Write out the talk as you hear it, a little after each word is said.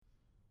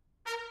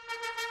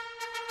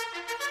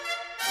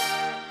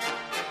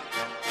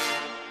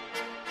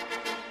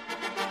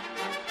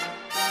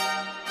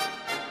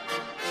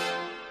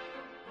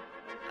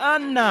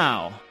And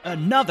now,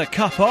 another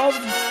cup of...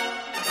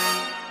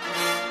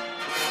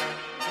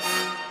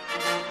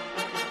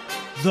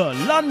 The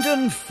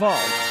London Fog.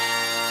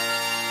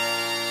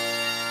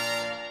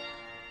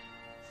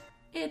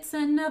 It's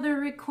another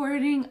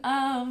recording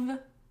of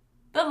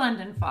The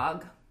London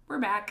Fog. We're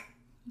back.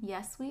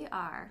 Yes, we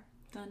are.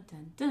 Dun,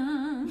 dun,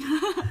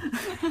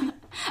 dun.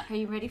 Are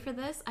you ready for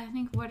this? I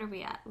think, what are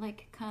we at?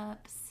 Like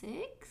cup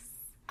 6?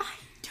 I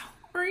don't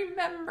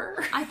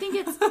remember. I think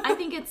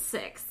it's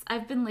 6.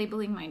 I've been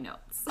labeling my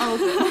notes. Oh,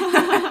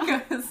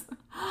 good. Because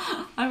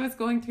I was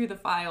going through the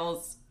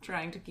files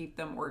trying to keep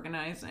them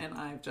organized, and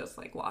I've just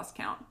lost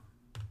count.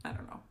 I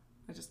don't know.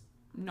 I just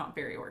not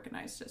very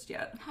organized just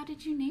yet. How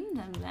did you name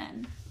them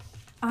then?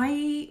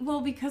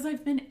 Because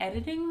I've been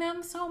editing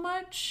them so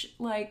much,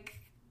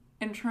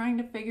 and trying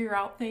to figure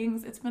out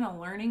things. It's been a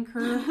learning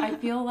curve. I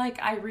feel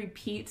like I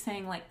repeat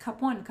saying cup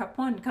 1, cup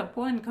 1, cup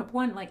 1, cup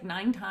 1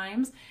 9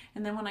 times.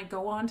 And then when I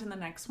go on to the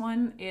next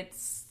one,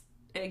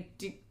 I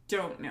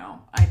don't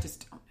know. I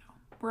just don't know.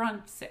 We're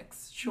on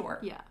 6, sure.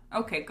 Yeah.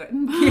 Okay, good.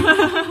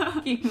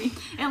 Keep me.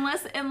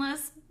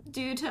 Unless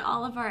due to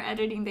all of our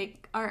editing, they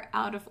are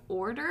out of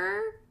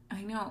order.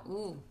 I know.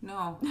 Ooh,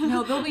 no,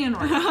 they'll be in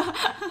order.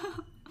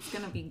 It's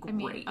gonna be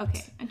great.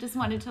 Okay. I just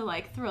wanted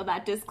to throw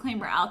that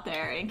disclaimer out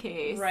there in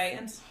case. Right,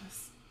 and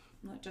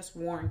just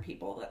warn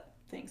people that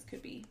things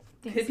could be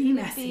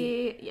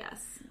messy.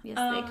 Yes,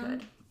 they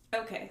could.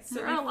 Okay, so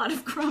there are a lot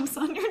of crumbs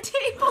on your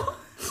table.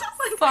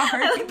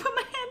 Sorry. I put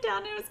my hand down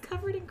and it was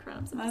covered in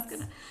crumbs. I'm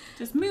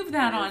just gonna move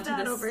that onto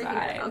the over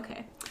side. Here.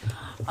 Okay.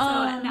 So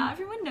now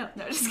everyone knows.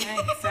 No, just kidding.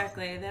 Yeah,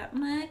 exactly. That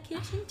my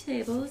kitchen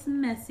table is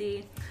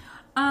messy.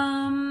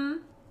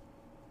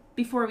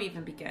 Before we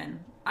even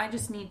begin, I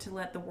just need to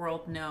let the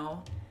world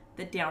know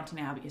that Downton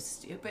Abbey is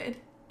stupid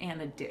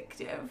and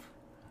addictive.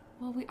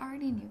 Well, we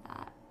already knew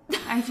that.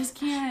 I just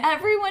can't.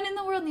 Everyone in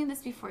the world knew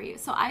this before you.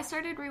 So I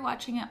started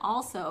rewatching it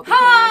also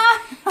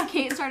because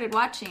Kate started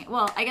watching it.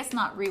 Well, I guess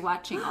not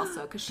rewatching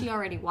also because she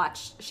hasn't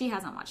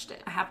watched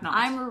it. I have not.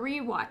 I'm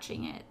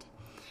rewatching it.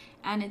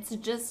 And it's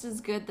just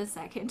as good the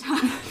second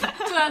time.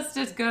 Just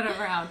as good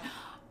around.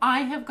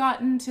 I have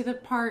gotten to the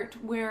part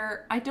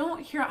where I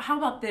don't hear... How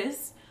about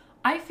this?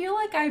 I feel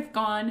like I've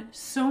gone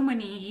so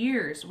many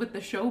years with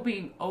the show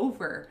being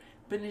over,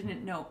 but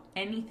didn't know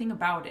anything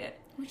about it.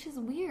 Which is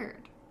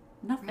weird.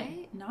 Nothing.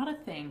 Right? Not a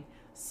thing.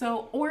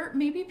 So, or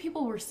maybe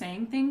people were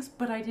saying things,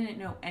 but I didn't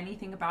know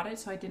anything about it,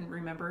 so I didn't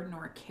remember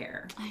nor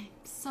care. I'm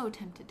so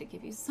tempted to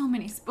give you so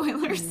many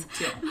spoilers.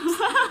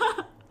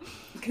 Don't.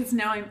 Because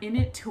now I'm in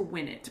it to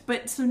win it.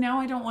 But so now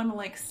I don't want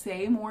to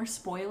say more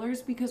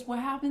spoilers because what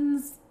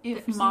happens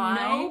if There's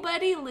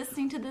nobody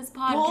listening to this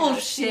podcast?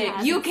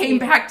 Bullshit. You came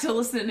back to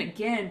listen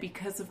again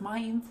because of my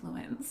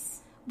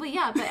influence. But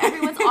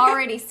everyone's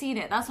already seen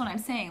it. That's what I'm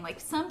saying.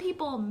 Some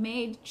people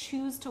may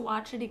choose to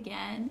watch it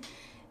again,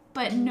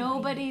 but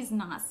nobody's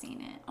not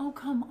seen it. Oh,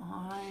 come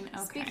on.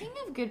 Okay. Speaking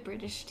of good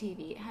British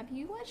TV, have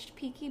you watched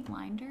Peaky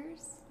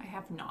Blinders? I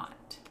have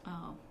not.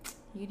 Oh,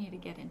 you need to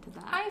get into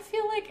that. I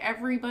feel like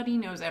everybody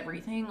knows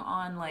everything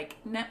on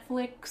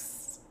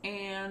Netflix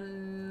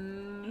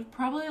and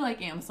probably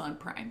Amazon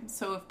Prime.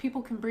 So if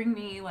people can bring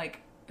me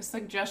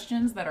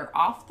suggestions that are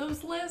off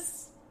those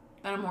lists,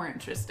 then I'm more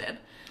interested.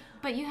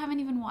 But you haven't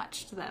even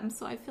watched them,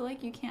 so I feel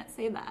like you can't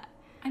say that.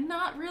 I'm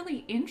not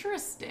really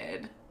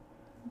interested.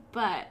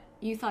 But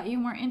you thought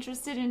you weren't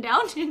interested in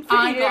Downton for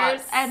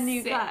years, and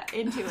you got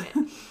into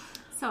it.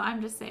 So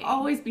I'm just saying.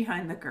 Always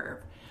behind the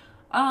curve.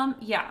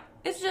 Yeah.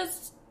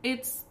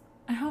 It's...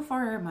 How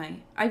far am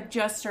I? I've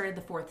just started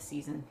the 4th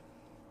season.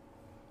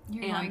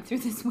 You're going through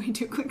this way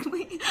too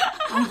quickly.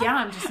 Yeah,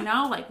 I'm just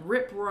now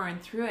rip-roaring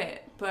through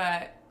it.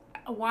 But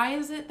why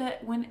is it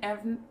that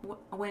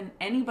when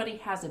anybody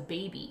has a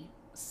baby,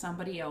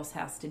 somebody else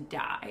has to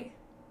die?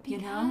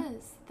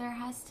 Because there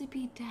has to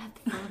be death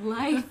for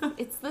life.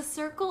 It's the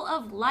circle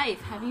of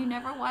life. Have you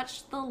never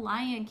watched The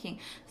Lion King?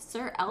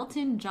 Sir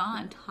Elton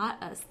John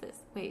taught us this.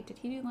 Wait, did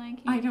he do Lion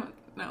King? I don't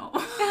know.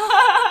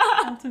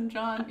 Elton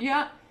John.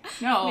 Yeah.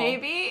 No.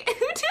 Maybe.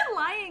 Who did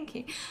Lion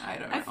King? I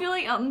don't know. I feel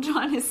like Elton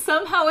John is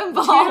somehow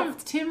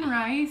involved. Tim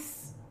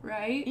Rice,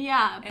 right?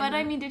 Yeah, but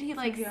did he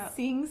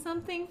sing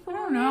something for it? I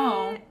don't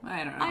know.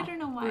 I don't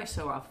know why. We're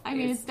so off.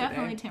 It's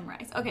definitely Tim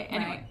Rice. Okay,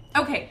 anyway.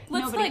 Right. Okay,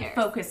 let's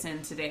focus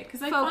in today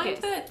because I find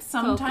that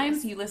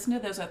sometimes you listen to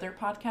those other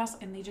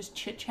podcasts and they just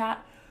chit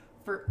chat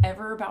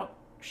forever about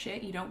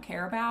shit you don't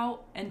care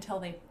about until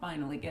they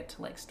finally get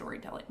to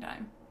storytelling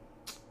time.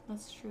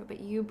 That's true, but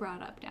you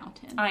brought up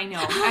Downton. I know.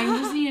 I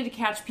just needed to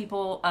catch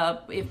people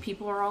up. If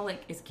people are all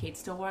is Kate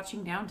still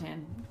watching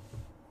Downton?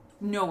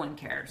 No one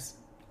cares.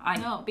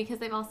 No, because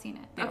they've all seen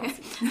it. Okay.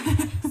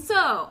 It.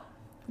 So,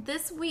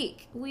 this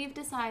week, we've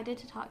decided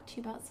to talk to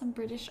you about some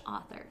British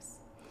authors,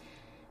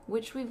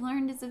 which we've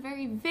learned is a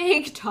very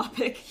vague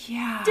topic.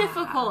 Yeah.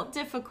 Difficult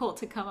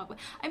to come up with.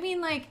 I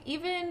mean,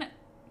 even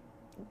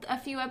a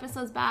few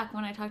episodes back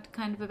when I talked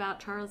kind of about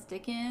Charles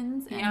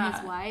Dickens and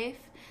his wife,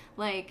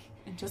 like...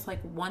 And just, like,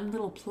 one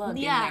little plug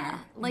in Yeah, there.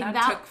 like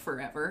that took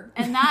forever.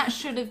 And that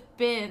should have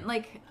been,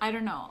 like, I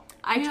don't know.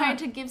 I tried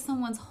to give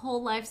someone's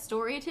whole life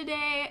story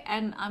today,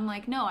 and I'm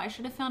like, no, I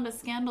should have found a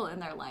scandal in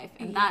their life,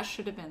 and that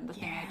should have been the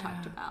thing I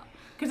talked about.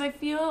 Because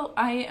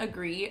I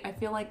agree. I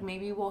feel like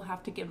maybe we'll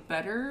have to get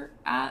better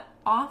at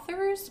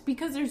authors,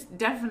 because there's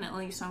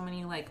definitely so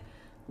many, like,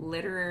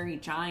 literary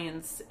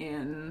giants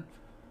in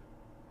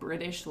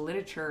British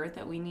literature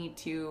that we need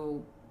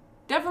to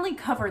definitely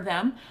cover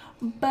them,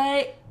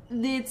 but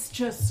it's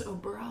just so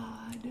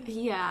broad.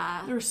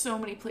 Yeah. There's so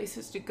many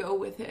places to go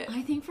with it.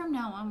 I think from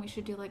now on we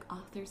should do, like,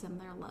 authors and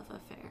their love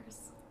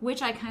affairs,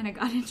 which I kind of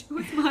got into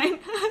with mine.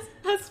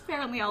 That's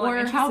apparently all I'm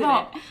interested in. Or how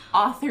about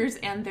authors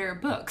and their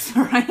books,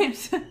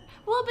 right?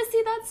 Well, but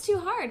see, that's too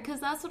hard, because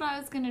that's what I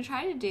was going to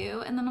try to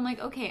do, and then I'm like,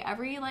 okay,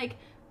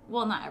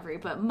 not every,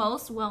 but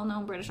most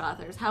well-known British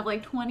authors have,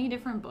 like, 20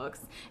 different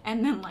books,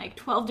 and then, like,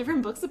 12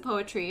 different books of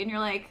poetry, and you're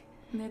like,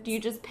 do you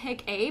just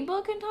pick a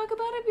book and talk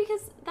about it?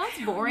 Because that's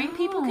boring.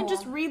 People can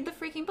just read the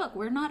freaking book.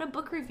 We're not a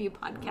book review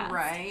podcast.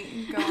 Right.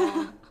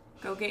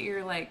 Go get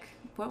your, like,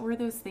 what were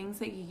those things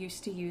that you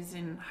used to use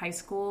in high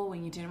school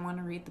when you didn't want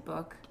to read the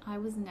book? I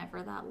was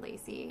never that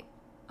lazy.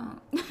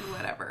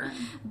 Whatever.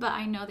 But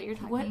I know that you're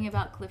talking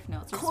about Cliff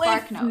Notes or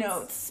Cliff Spark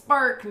Notes.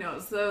 Spark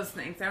Notes, those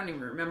things. I don't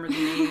even remember the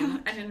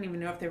name. I didn't even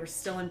know if they were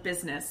still in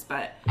business,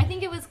 but... I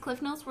think it was Cliff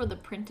Notes were the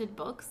printed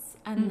books,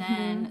 and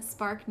then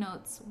Spark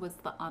Notes was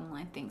the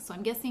online thing. So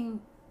I'm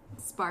guessing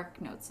Spark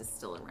Notes is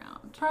still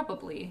around.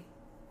 Probably.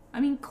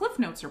 I mean, Cliff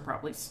Notes are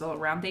probably still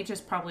around. They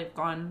just probably have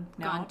gone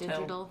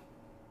digital.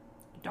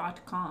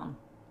 .com,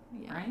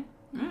 yeah. Right?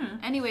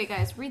 Anyway,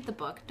 guys, read the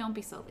book. Don't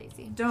be so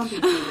lazy. Don't be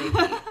so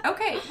lazy.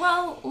 Okay,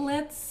 well,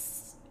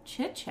 let's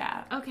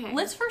chit-chat. Okay.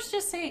 Let's first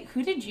just say,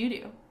 who did you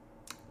do?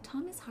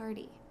 Thomas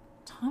Hardy.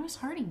 Thomas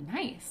Hardy,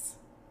 nice.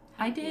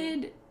 I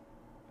did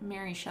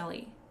Mary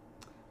Shelley.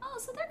 Oh,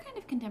 so they're kind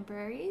of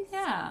contemporaries.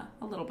 Yeah,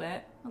 a little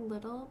bit. A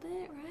little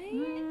bit,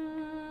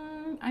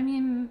 right? I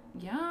mean,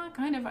 yeah,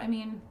 kind of. I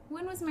mean...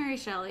 When was Mary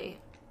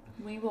Shelley?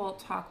 We will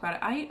talk about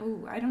it. I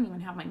don't even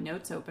have my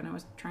notes open. I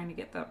was trying to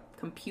get the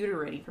computer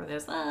ready for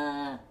this.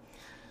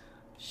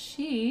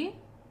 She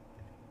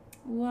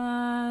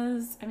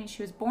was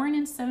born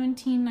in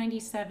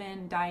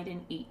 1797, died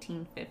in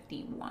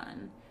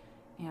 1851.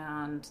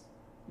 And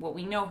what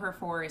we know her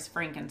for is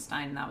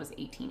Frankenstein. That was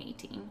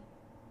 1818.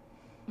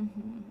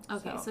 Mm-hmm.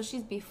 Okay, so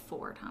she's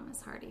before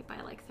Thomas Hardy by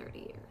like 30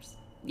 years.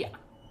 Yeah.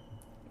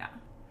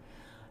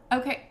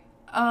 Okay.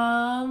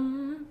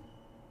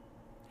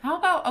 How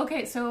about,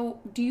 okay, so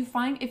do you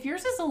find, if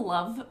yours is a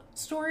love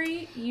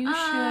story, you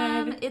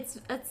should... It's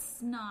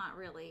not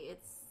really.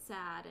 It's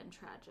sad and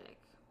tragic.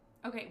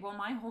 Okay, well,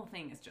 my whole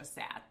thing is just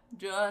sad.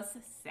 Just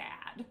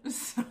sad.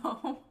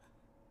 So,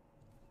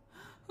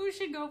 who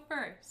should go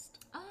first?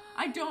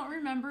 I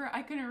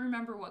couldn't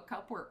remember what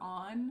cup we're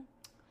on.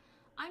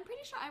 I'm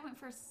pretty sure I went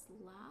first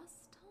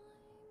last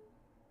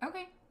time.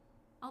 Okay.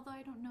 Although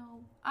I don't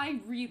know. I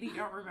really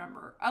don't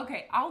remember.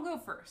 Okay, I'll go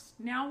first.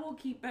 Now we'll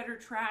keep better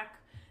track.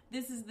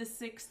 This is the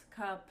 6th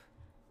cup.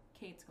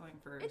 Kate's going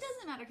first. It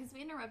doesn't matter because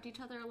we interrupt each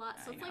other a lot,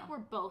 so it's like we're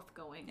both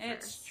going first.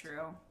 It's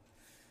true.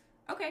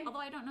 Okay. Although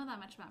I don't know that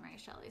much about Mary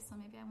Shelley, so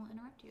maybe I won't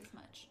interrupt you as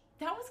much.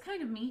 That was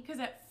kind of me, because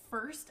at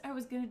first I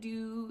was going to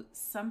do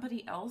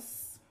somebody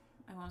else.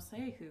 I won't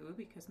say who,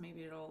 because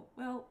maybe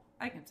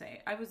I can say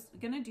it. I was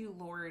going to do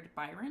Lord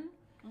Byron.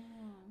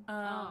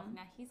 Now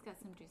he's got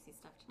some juicy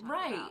stuff to talk about.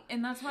 Right,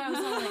 and that's why I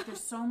was like,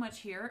 there's so much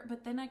here.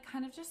 But then I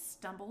kind of just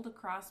stumbled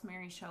across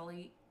Mary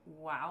Shelley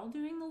while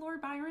doing the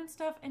Lord Byron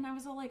stuff, and I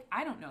was all like,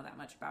 I don't know that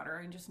much about her.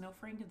 I just know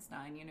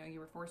Frankenstein. You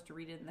were forced to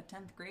read it in the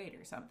 10th grade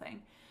or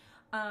something.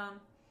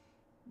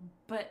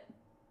 But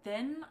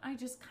then I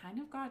just kind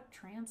of got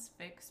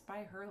transfixed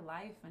by her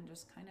life and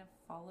just kind of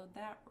followed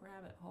that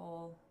rabbit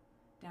hole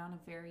down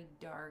a very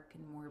dark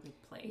and morbid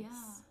place.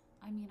 Yeah.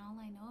 I mean, all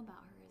I know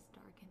about her is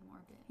dark and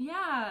morbid.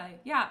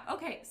 Yeah.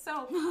 Okay,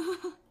 so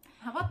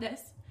how about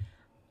this?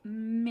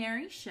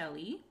 Mary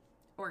Shelley,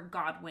 or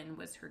Godwin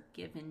was her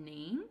given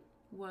name,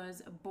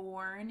 was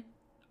born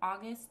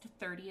August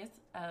 30th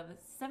of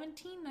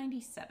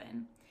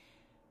 1797.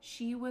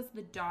 She was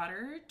the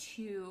daughter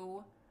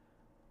to,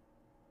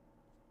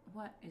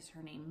 what is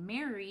her name?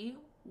 Mary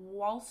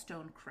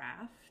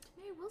Wollstonecraft.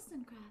 Mary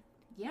Wollstonecraft.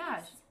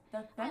 Yes,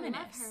 the feminist,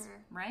 I love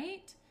her.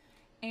 right?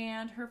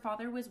 And her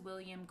father was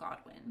William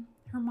Godwin.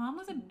 Her mom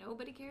was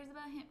Nobody cares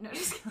about him. No,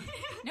 just kidding.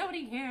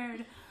 Nobody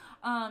cared.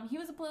 He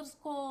was a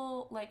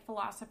political,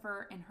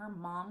 philosopher, and her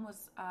mom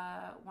was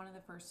one of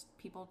the first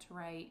people to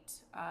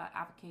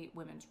advocate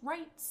women's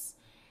rights,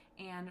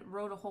 and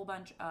wrote a whole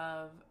bunch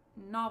of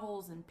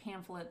novels and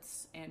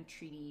pamphlets and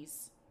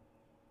treatises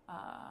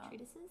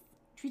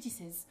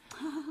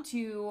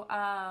to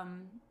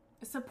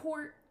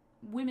support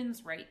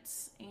women's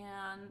rights.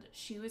 And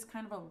she was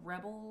kind of a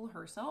rebel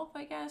herself,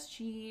 I guess.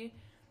 She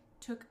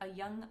took a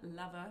young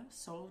lover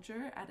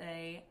soldier at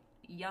a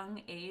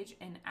young age,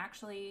 and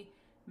actually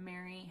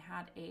Mary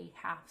had a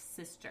half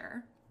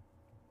sister,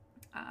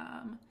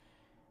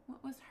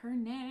 What was her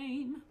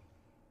name?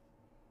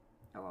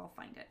 Oh, I'll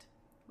find it.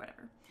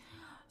 Whatever.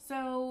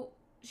 So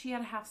she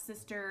had a half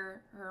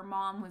sister. Her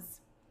mom was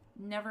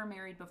never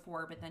married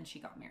before, but then she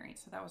got married.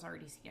 So that was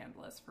already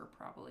scandalous for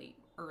probably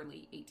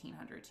early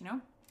 1800s, you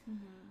know?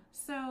 Mm-hmm.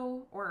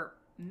 So, or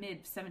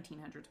mid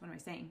 1700s, what am I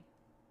saying?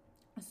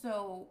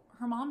 So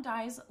her mom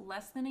dies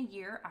less than a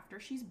year after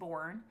she's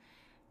born.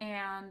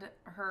 And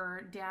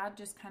her dad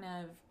just kind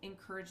of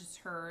encourages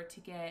her to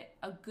get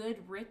a good,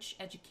 rich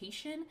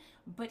education,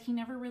 but he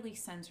never really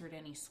sends her to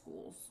any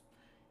schools.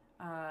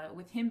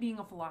 With him being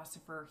a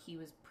philosopher, he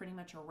was pretty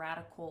much a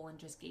radical and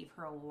just gave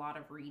her a lot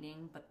of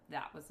reading, but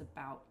that was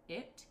about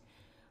it.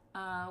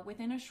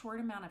 Within a short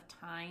amount of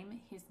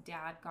time, his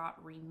dad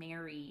got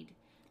remarried.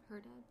 Her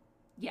dad?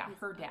 Yeah,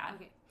 her dad.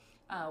 Okay.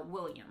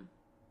 William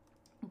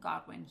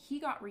Godwin. He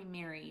got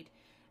remarried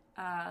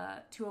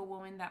to a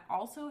woman that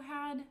also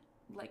had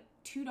like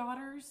 2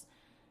 daughters,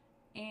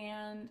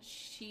 and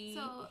she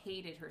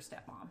hated her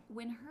stepmom.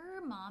 When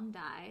her mom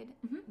died,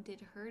 did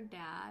her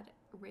dad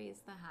raise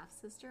the half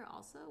sister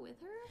also with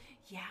her?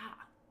 Yeah.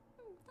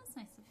 That's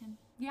nice of him.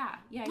 Yeah.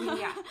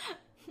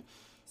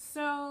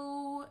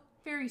 So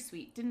very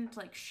sweet. Didn't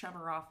like shove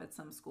her off at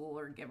some school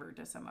or give her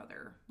to some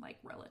other like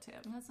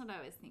relative. That's what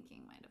I was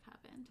thinking might have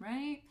happened.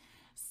 Right?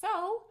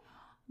 So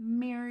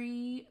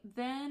Mary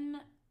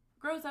then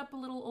grows up a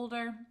little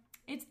older.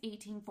 It's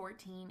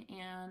 1814,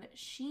 and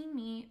she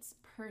meets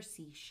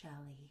Percy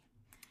Shelley.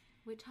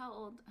 Which,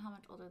 how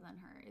much older than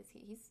her is he?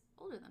 He's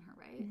older than her,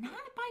 right? Not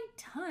by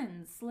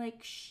tons.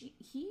 Like,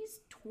 he's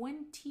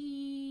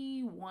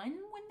 21 when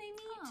they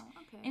meet. Oh,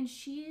 okay. And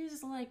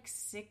she's like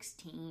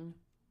 16.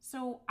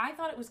 So I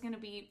thought it was going to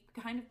be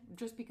kind of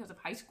just because of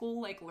high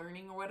school, like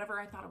learning or whatever.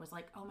 I thought it was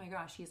like, oh my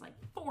gosh, she's like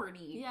 40.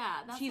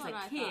 Yeah, that's she's what a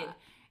I kid. thought.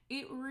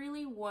 It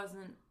really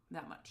wasn't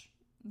that much.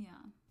 Yeah.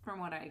 From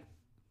what I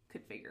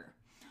could figure.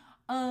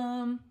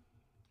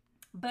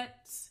 But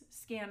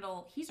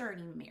scandal, he's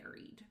already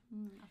married.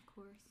 Of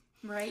course.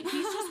 Right?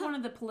 He's just one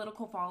of the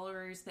political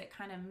followers that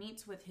kind of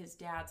meets with his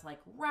dad's like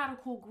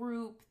radical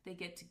group. They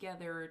get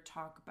together,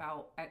 talk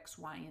about X,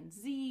 Y, and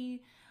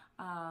Z,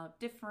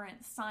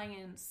 different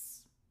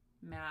science,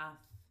 math,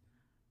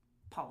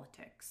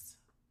 politics,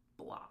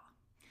 blah.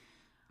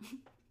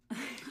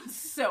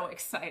 So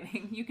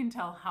exciting. You can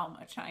tell how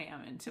much I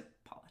am into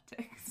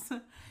politics.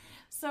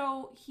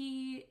 So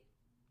he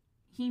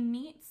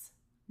meets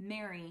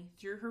Mary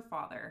through her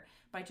father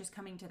by just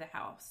coming to the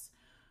house.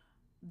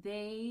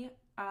 They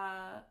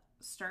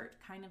start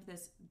kind of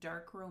this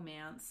dark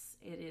romance.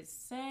 It is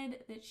said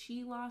that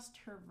she lost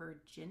her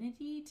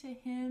virginity to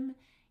him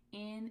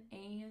in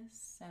a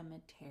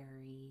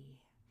cemetery.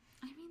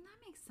 I mean,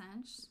 that makes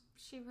sense.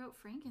 She wrote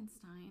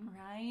Frankenstein.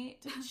 Right?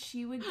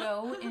 She would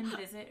go and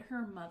visit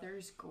her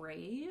mother's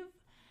grave.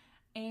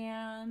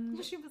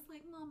 And she was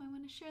like, Mom, I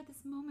want to share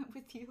this moment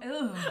with you.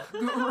 Ugh,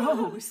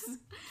 gross.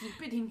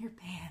 Keep it in your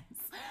pants.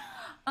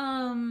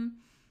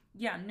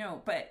 Yeah,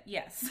 no, but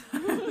yes.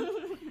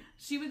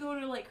 She would go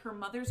to like her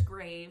mother's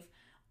grave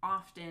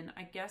often,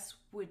 I guess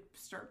would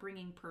start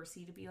bringing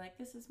Percy to be like,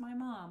 this is my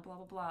mom, blah,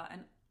 blah, blah.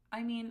 And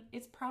I mean,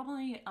 it's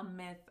probably a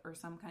myth or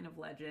some kind of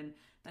legend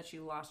that she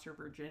lost her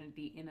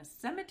virginity in a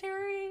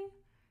cemetery.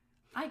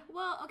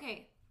 Well,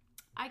 okay.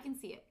 I can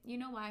see it. You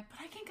know why? But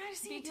I can kind of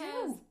see it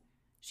too.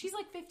 She's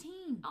like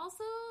 15.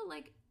 Also,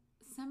 like,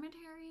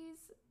 cemeteries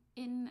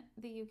in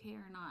the UK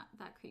are not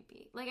that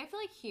creepy. Like, I feel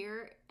like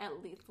here,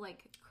 at least,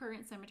 like,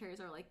 current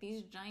cemeteries are like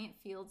these giant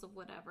fields of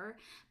whatever.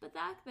 But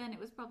back then, it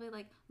was probably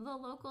like the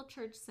local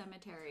church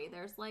cemetery.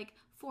 There's like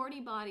 40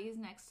 bodies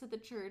next to the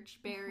church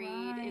buried.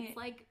 Right.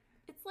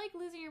 It's like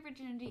losing your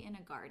virginity in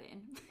a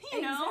garden.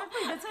 You know?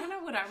 Exactly. That's kind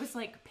of what I was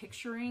like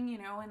picturing, you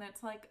know, and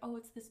it's like, oh,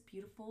 it's this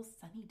beautiful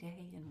sunny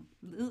day and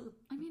ugh.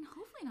 I mean,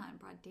 hopefully not in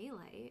broad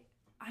daylight.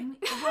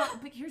 Well,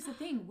 but here's the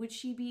thing. Would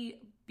she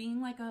be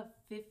being like a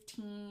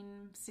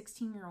 15,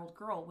 16-year-old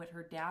girl? Would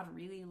her dad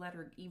really let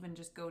her even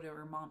just go to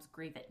her mom's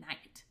grave at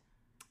night?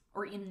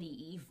 Or in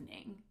the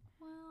evening?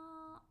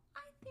 Well,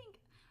 I think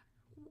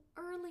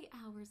early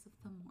hours of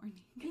the morning.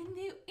 In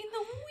the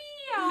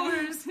wee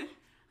hours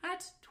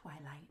at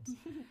twilight.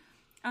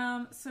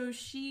 So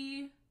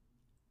she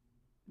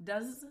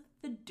does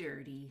the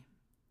dirty.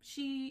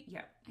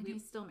 And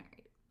he's still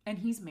married. And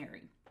he's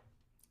married.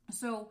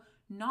 So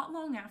not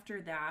long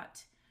after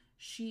that,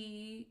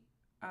 she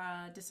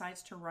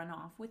decides to run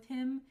off with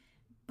him,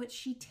 but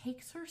she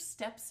takes her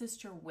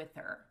stepsister with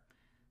her,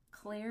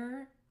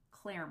 Claire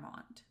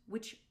Claremont,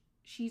 which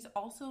she's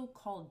also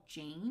called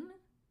Jane.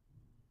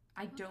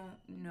 I don't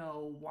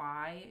know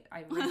why.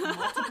 I read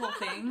multiple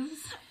things.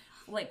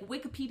 Like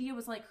Wikipedia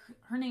was like,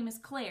 her name is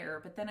Claire,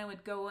 but then I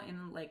would go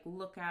and like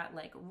look at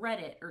like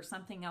Reddit or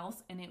something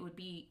else, and it would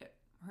be,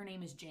 her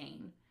name is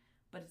Jane,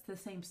 but it's the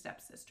same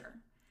stepsister.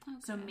 Okay.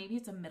 So maybe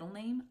it's a middle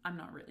name. I'm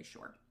not really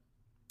sure.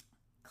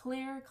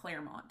 Claire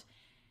Claremont.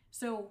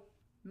 So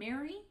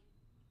Mary,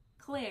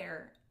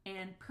 Claire,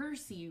 and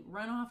Percy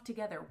run off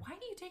together. Why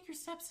do you take your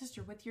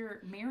stepsister with your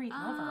married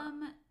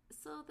lover?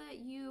 So that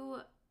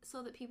you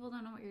so that people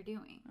don't know what you're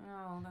doing.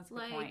 Oh, that's a good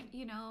Like, point.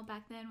 you know,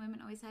 back then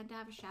women always had to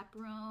have a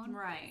chaperone.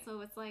 Right.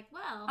 So it's like,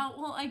 well.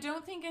 Well, I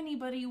don't think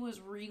anybody was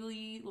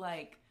really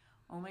like,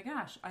 oh my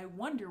gosh, I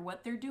wonder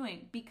what they're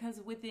doing. Because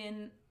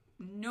within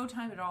no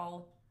time at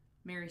all,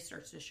 Mary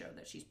starts to show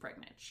that she's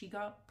pregnant. She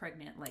got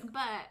pregnant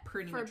but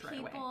pretty for much right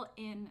away. people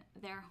in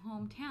their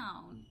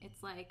hometown,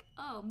 it's like,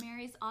 oh,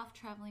 Mary's off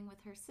traveling with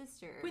her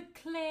sister. With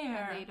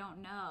Claire. And they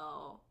don't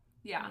know.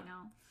 Yeah. You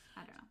know?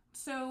 I don't know.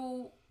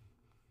 So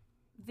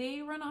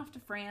they run off to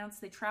France.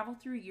 They travel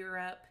through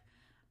Europe.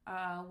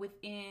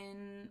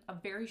 Within a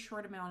very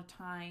short amount of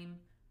time,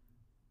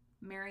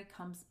 Mary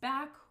comes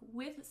back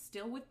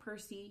still with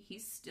Percy.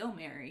 He's still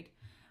married.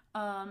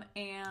 And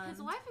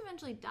his wife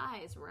eventually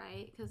dies,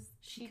 right? Because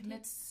she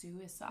commits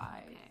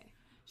suicide. Okay.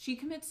 She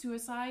commits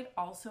suicide.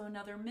 Also,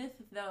 another myth,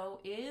 though,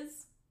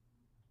 is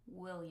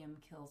William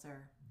kills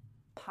her.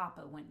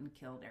 Papa went and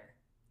killed her.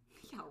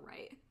 Yeah,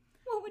 right.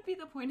 What would be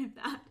the point of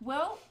that?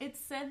 Well, it's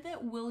said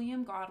that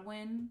William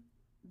Godwin,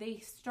 they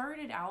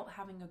started out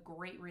having a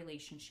great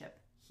relationship,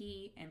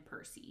 he and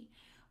Percy.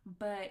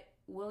 But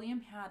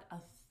William had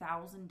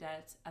 1,000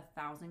 debts,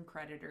 1,000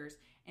 creditors,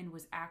 and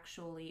was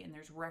actually, and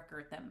there's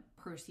record that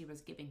Percy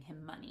was giving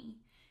him money.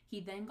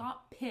 He then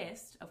got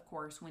pissed, of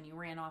course, when he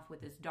ran off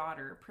with his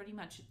daughter, pretty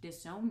much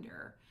disowned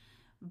her.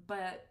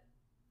 But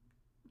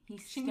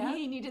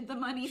he needed the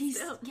money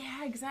still.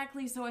 Yeah,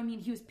 exactly. So, I mean,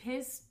 he was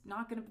pissed,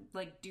 not going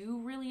to,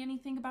 do really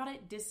anything about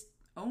it,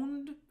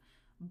 disowned,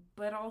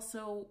 but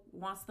also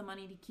wants the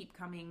money to keep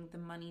coming. The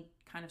money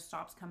kind of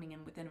stops coming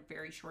in within a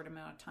very short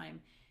amount of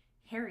time.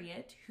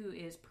 Harriet, who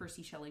is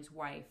Percy Shelley's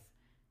wife,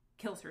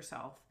 kills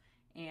herself.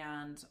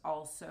 And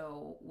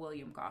also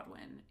William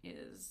Godwin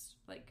is,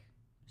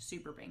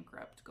 super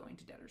bankrupt, going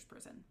to debtor's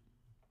prison.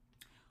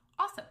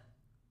 Awesome.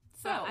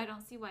 So I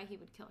don't see why he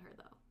would kill her,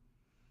 though.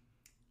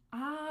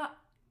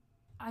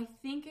 I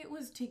think it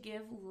was to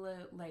give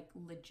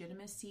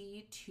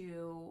legitimacy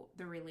to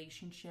the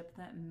relationship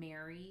that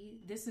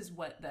Mary, this is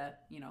what the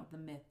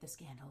myth, the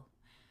scandal,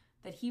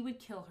 that he would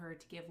kill her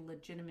to give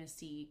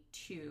legitimacy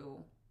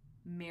to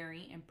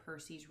Mary and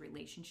Percy's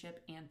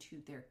relationship and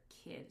to their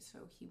kid, so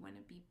he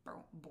wouldn't be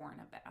born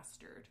a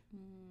bastard.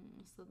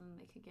 So then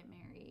they could get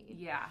married.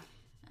 Yeah.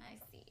 I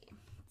see.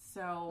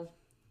 So,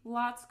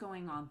 lots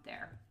going on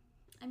there.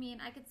 I mean,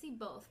 I could see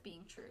both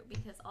being true,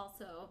 because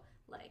also,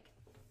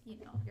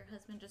 your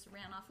husband just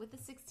ran off with a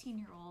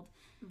 16-year-old.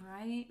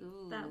 Right?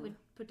 Ooh. That would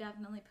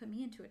definitely put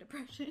me into a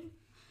depression.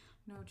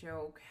 No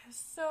joke.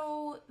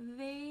 So,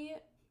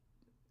 they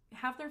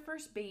have their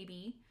first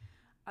baby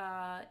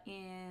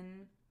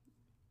in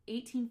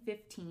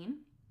 1815.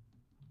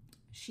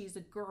 She's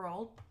a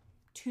girl,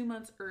 2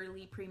 months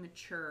early,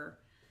 premature,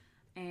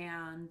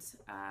 and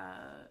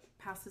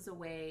passes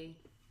away.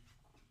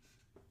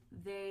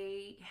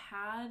 They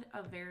had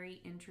a very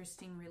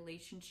interesting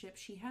relationship.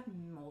 She had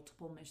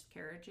multiple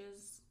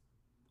miscarriages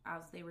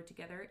as they were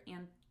together,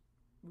 and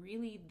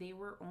really they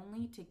were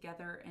only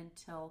together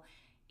until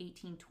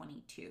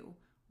 1822,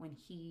 when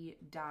he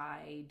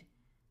died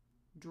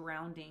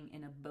drowning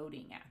in a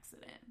boating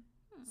accident.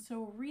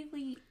 So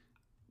really,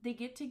 they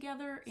get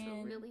together and...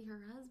 So really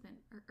her husband,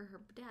 or her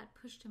dad,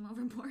 pushed him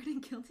overboard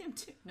and killed him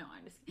too? No,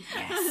 I'm just kidding.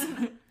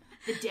 Yes.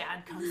 The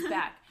dad comes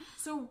back.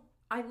 So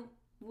I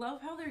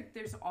love how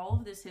there's all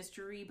of this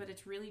history, but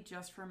it's really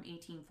just from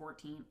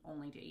 1814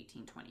 only to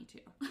 1822.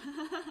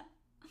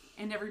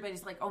 And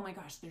everybody's like, oh my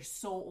gosh, they're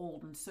so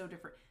old and so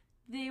different.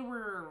 They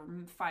were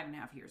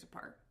 5.5 years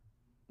apart.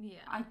 Yeah.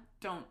 I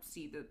don't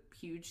see the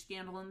huge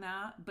scandal in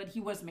that, but he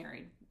was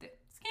married. The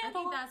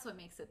scandal. I think that's what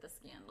makes it the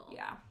scandal.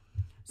 Yeah.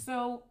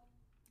 So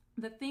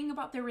the thing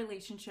about their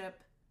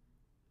relationship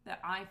that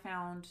I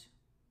found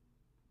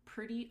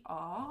pretty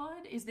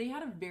odd is they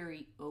had a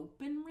very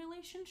open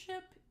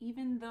relationship,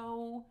 even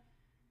though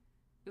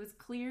it was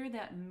clear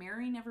that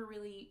Mary never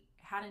really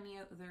had any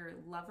other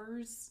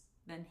lovers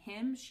than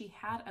him. She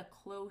had a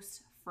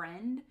close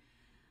friend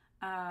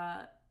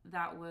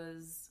that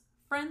was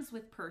friends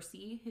with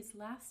Percy. His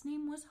last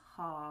name was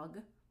Hogg.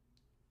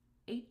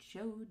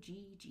 Hogg.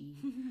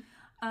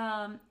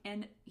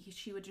 And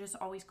she would just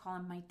always call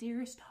him my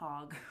dearest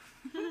Hogg.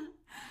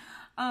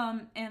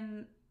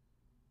 And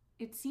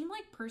it seemed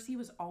like Percy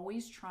was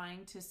always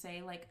trying to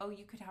say, oh,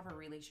 you could have a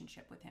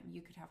relationship with him.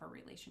 You could have a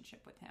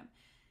relationship with him.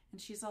 And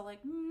she's all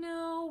like,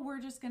 no, we're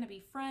just going to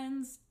be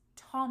friends.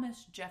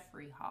 Thomas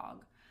Jeffrey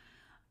Hogg.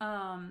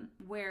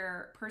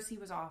 Where Percy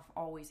was off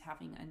always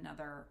having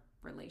another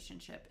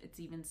relationship. It's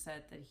even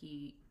said that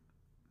he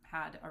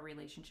had a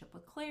relationship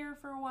with Claire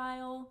for a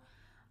while.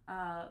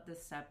 The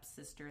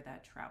stepsister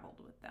that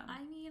traveled with them.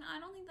 I mean, I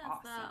don't think that's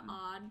Awesome. that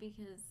odd,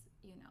 because,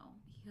 he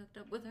hooked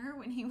up with her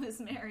when he was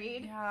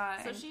married.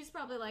 Yeah. So she's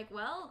probably like,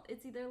 well,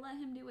 it's either let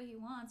him do what he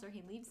wants or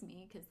he leaves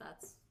me, because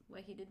that's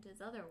what he did to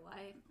his other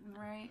wife.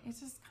 Right. It's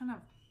just kind of,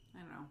 I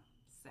don't know,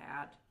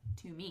 sad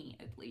to me,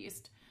 at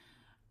least.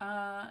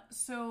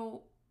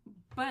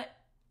 But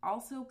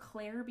also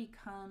Claire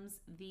becomes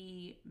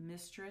the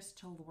mistress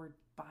to Lord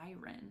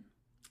Byron.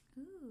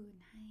 Ooh,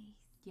 nice.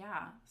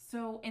 Yeah.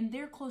 So, and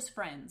they're close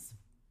friends.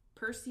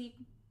 Percy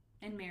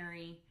and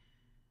Mary.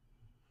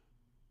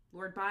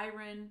 Lord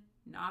Byron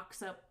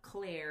knocks up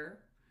Claire,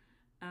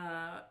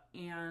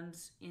 and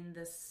in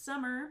the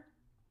summer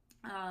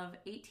of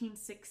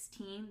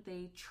 1816,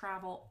 they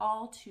travel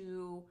all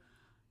to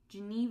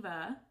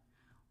Geneva,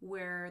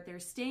 where they're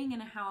staying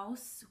in a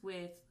house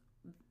with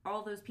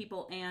all those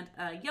people and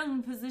a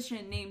young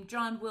physician named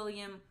John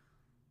William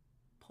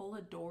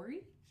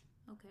Polidori.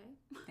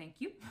 Okay. Thank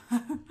you.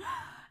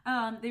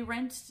 They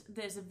rent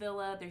this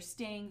villa, they're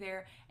staying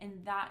there,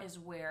 and that is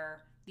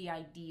where the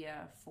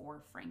idea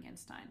for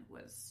Frankenstein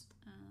was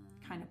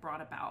kind of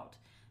brought about.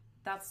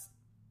 That's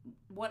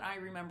what I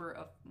remember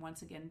of,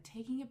 once again,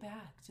 taking it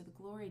back to the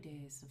glory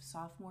days of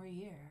sophomore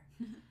year.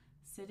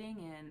 Sitting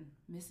in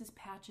Mrs.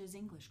 Patch's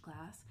English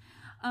class.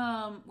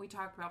 We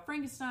talked about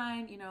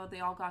Frankenstein. You know, they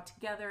all got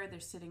together. They're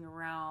sitting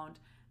around.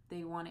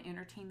 They want to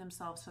entertain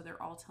themselves, so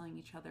they're all telling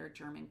each other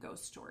German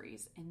ghost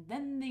stories. And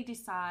then they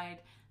decide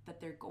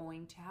that they're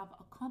going to have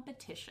a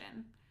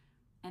competition,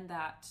 and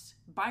that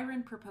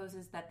Byron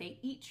proposes that they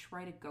each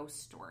write a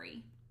ghost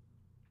story.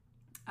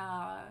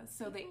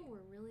 People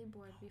were really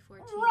bored before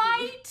TV.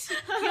 Right?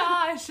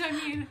 Gosh, I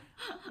mean,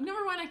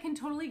 number one, I can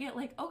totally get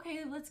like,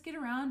 okay, let's get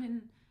around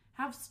and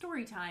have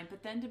story time.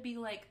 But then to be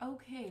like,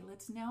 okay,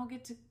 let's now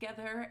get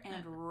together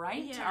and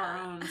write our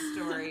own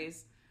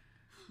stories.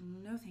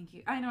 No, thank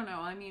you. I don't know.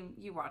 I mean,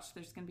 you watch.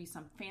 There's going to be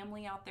some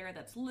family out there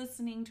that's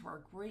listening to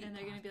our great And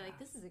they're going to be like,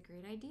 this is a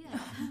great idea.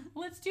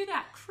 Let's do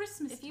that.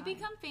 Christmas If you time.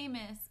 become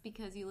famous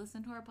because you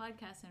listened to our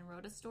podcast and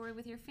wrote a story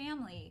with your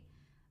family,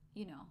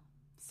 you know.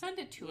 Send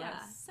it to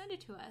us. Send it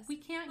to us. We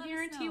can't Let us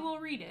guarantee know. we'll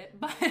read it,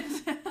 but...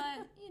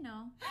 But, you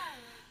know.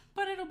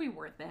 But it'll be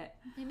worth it.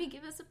 Maybe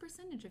give us a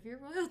percentage of your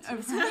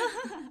royalties.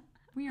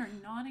 We are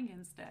not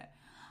against it.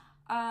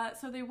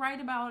 So they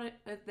write about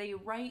it. They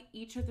write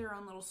each of their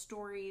own little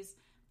stories.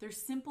 They're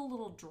simple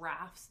little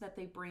drafts that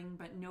they bring,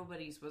 but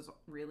nobody's was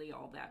really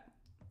all that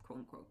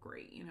quote-unquote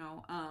great, you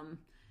know.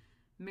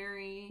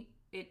 Mary,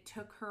 it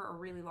took her a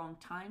really long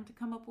time to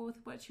come up with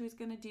what she was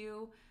going to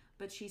do,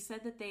 but she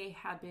said that they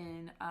had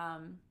been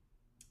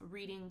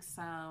reading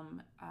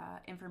some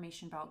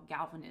information about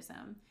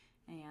galvanism,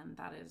 and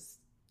that is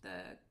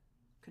the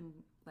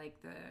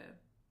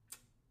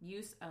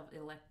use of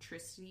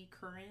electricity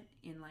current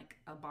in like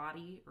a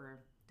body or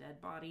a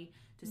dead body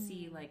to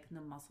see like the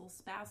muscle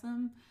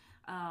spasm.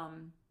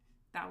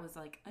 That was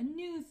like a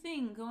new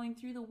thing going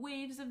through the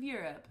waves of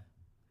Europe.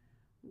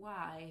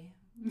 Why?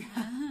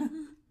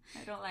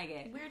 I don't like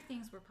it. Weird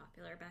things were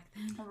popular back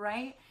then.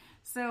 Right?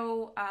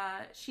 So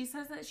she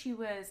says that she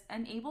was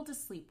unable to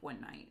sleep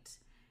one night,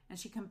 and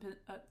she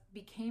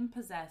became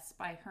possessed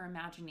by her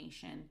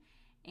imagination.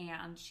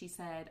 And she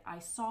said, I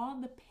saw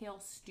the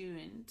pale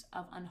student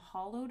of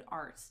unhallowed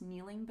arts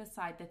kneeling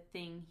beside the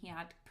thing he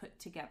had put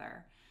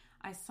together.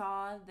 I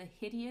saw the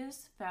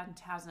hideous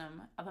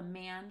phantasm of a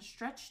man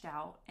stretched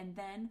out, and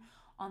then,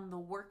 on the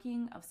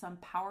working of some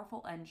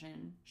powerful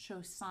engine,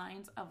 show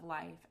signs of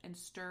life and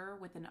stir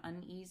with an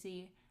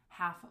uneasy,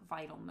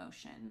 half-vital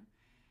motion.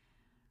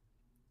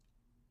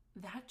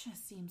 That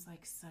just seems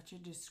like such a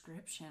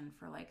description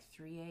for like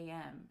 3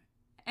 a.m.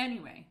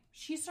 Anyway,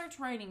 she starts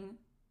writing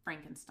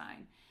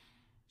Frankenstein.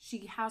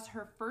 She has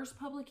her first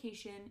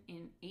publication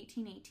in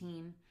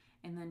 1818,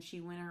 and then she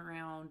went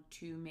around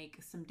to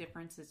make some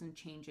differences and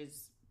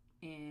changes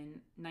in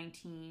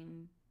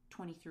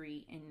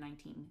 1923 and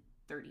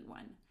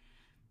 1931.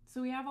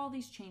 So we have all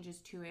these changes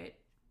to it.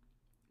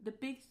 The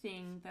big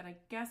thing that I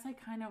guess I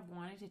kind of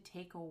wanted to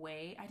take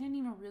away, I didn't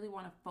even really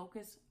want to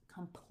focus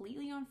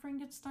completely on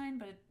Frankenstein,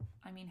 but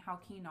I mean, how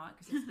can you not?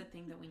 Because it's the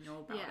thing that we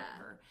know about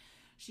her.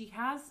 She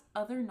has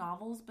other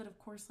novels, but of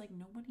course, like,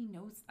 nobody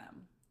knows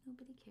them.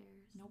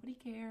 Nobody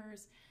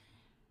cares.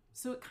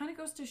 So it kind of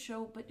goes to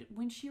show, but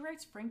when she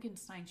writes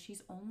Frankenstein,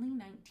 she's only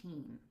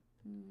 19.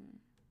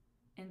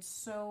 And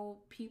so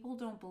people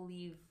don't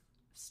believe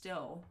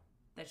still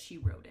that she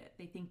wrote it.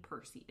 They think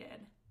Percy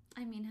did.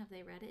 I mean, have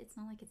they read it? It's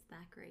not like it's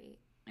that great.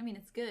 I mean,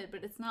 it's good,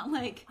 but it's not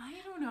like... I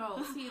don't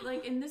know. See,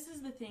 like, and this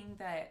is the thing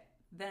that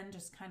then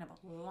just kind of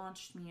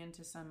launched me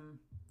into some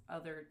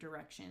other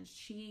directions.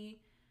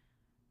 She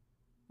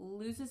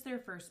loses their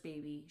first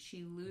baby.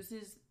 She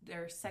loses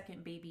their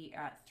second baby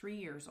at 3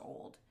 years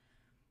old.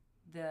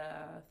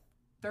 The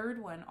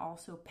third one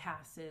also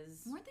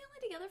passes. Weren't they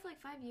only together for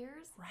like 5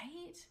 years?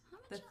 Right?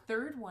 The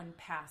third one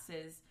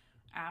passes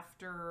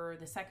after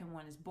the second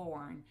one is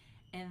born.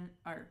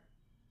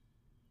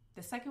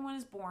 The second one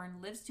is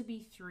born, lives to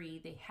be 3.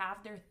 They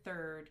have their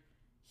third.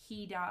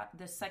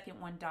 The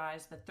second one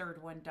dies. The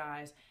third one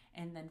dies.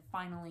 And then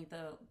finally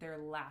their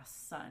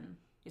last son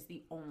is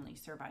the only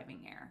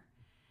surviving heir.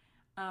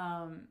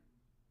 I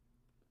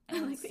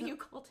like that you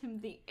called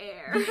him the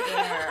heir. The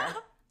heir.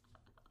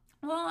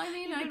 Well, I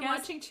mean, I guess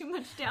watching too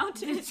much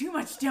Downton. Too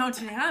much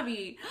Downton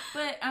Abbey.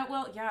 But,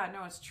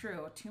 it's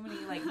true. Too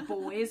many, like,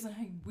 boys.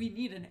 We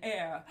need an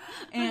heir.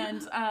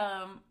 And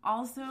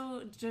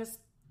also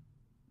just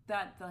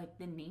that, like,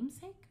 the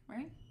namesake,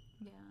 right?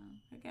 Yeah.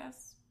 I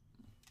guess.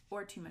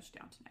 Or too much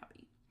Downton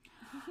Abbey.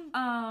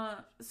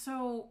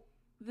 So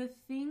the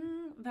thing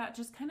that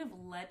just kind of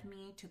led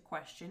me to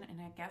question,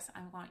 and I guess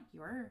I want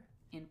your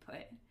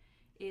input,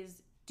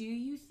 is do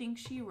you think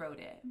she wrote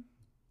it?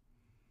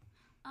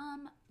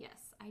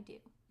 Yes, I do.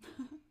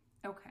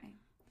 Okay.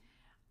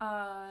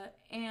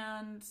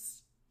 And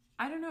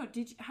I don't know,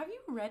 have you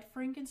read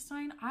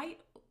Frankenstein?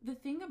 The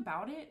thing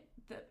about it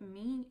that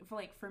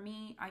for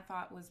me, I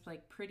thought was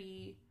like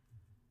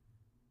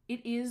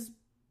it is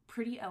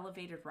pretty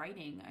elevated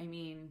writing. I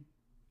mean,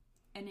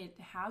 and it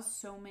has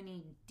so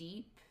many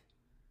deep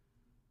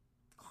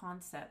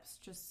concepts,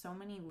 just so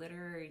many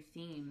literary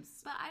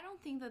themes. But I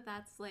don't think that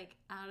that's like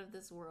out of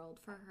this world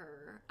for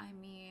her. I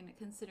mean,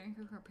 considering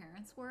who her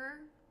parents were,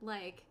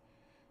 like,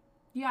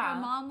 yeah,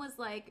 her mom was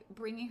like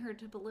bringing her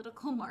to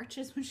political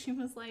marches when she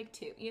was like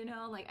 2, you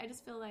know? Like, I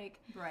just feel like,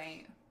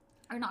 right.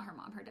 Or not her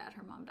mom, her dad.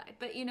 Her mom died.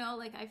 But, you know,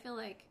 like, I feel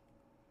like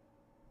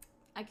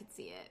I could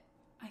see it.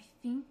 I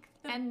think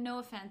and no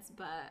offense,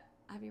 but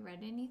have you read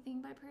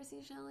anything by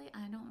Percy Shelley?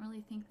 I don't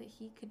really think that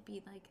he could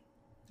be like...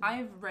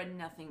 I've read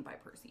nothing by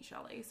Percy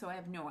Shelley, so I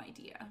have no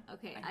idea.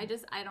 Okay,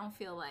 I don't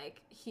feel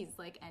like he's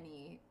like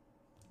any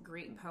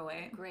great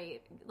poet.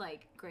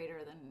 Greater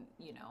than,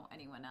 you know,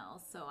 anyone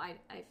else. So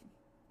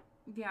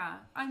yeah,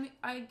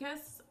 I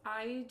guess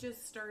I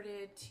just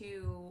started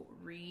to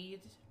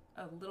read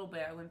a little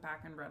bit. I went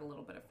back and read a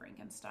little bit of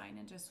Frankenstein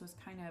and just was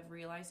kind of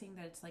realizing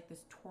that it's like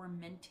this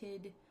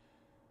tormented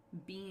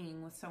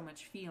being with so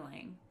much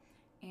feeling.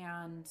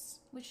 And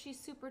which she's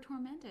super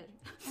tormented.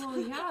 Well,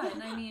 yeah,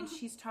 and I mean,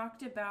 she's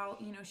talked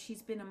about, you know,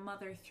 she's been a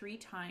mother 3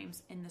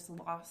 times in this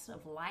loss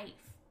of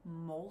life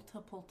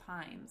multiple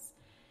times.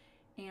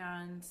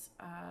 And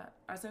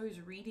as I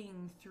was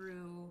reading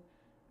through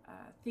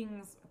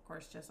things, of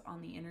course, just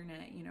on the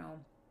internet, you know,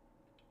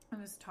 I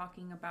was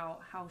talking about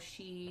how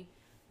she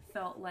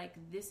felt like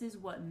this is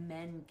what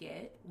men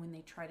get when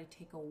they try to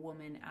take a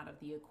woman out of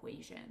the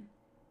equation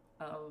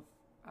of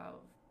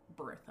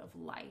birth, of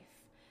life.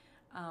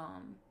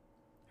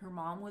 Her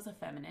mom was a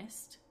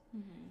feminist,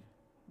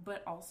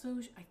 but also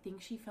I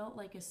think she felt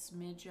like a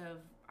smidge of,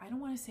 I don't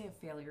want to say a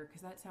failure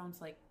because that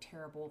sounds like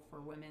terrible for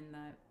women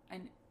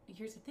and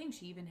here's the thing,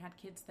 she even had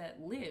kids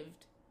that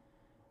lived,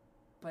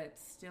 but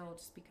still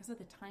just because of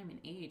the time and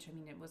age, I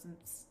mean, it wasn't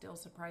still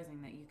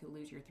surprising that you could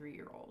lose your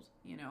 3-year-old,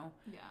 you know?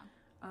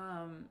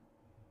 Yeah.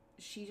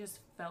 She just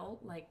felt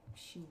like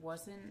she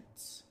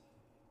wasn't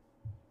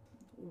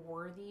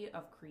worthy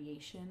of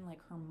creation. Like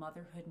her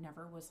motherhood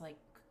never was like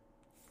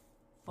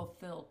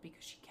fulfilled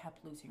because she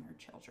kept losing her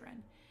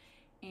children.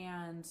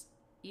 And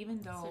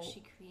even though... So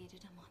she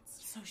created a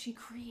monster. So she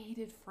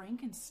created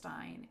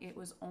Frankenstein. It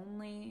was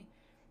only...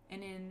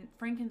 And in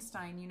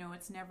Frankenstein, you know,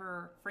 it's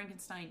never...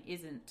 Frankenstein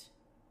isn't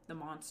the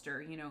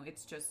monster, you know,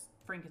 it's just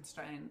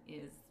Frankenstein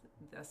is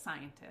the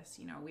scientist.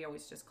 You know, we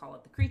always just call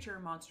it the creature,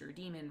 monster,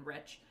 demon,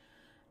 wretch,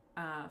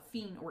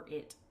 fiend, or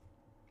it.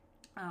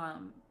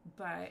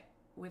 But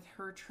with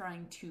her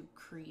trying to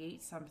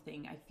create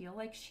something, I feel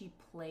like she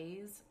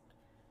plays...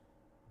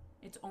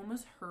 It's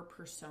almost her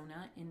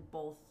persona in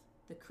both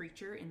the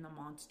creature, in the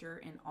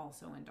monster, and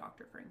also in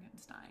Dr.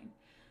 Frankenstein.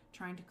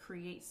 Trying to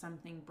create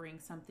something, bring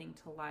something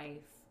to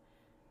life.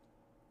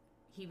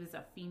 He was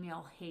a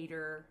female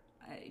hater.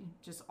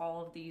 Just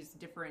all of these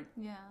different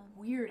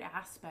weird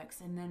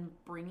aspects. And then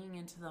bringing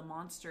into the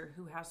monster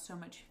who has so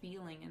much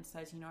feeling and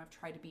says, you know, I've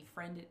tried to be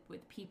friended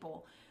with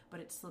people, but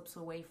it slips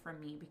away from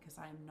me because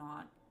I'm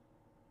not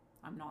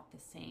the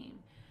same.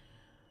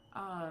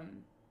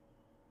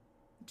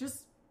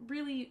 Just...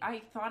 Really,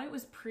 I thought it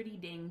was pretty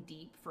dang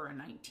deep for a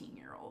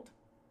 19-year-old.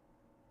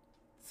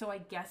 So I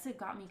guess it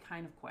got me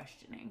kind of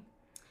questioning.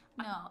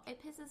 No, it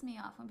pisses me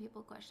off when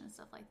people question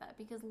stuff like that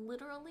because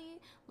literally,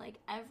 like,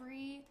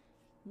 every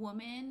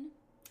woman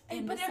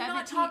in but the I'm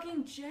not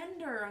talking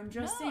gender. I'm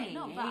just saying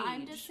No, age. but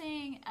I'm just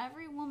saying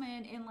every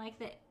woman in, like,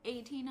 the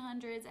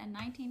 1800s and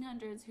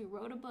 1900s who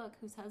wrote a book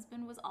whose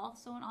husband was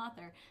also an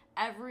author,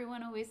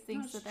 everyone always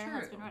thinks that their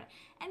husband wrote it.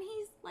 And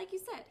he's, like you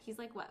said, he's,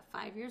 like, what,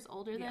 5 years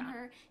older than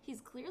her? He's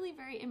clearly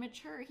very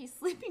immature. He's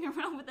sleeping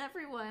around with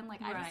everyone.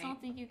 Like, I just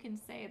don't think you can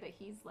say that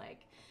he's,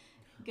 like,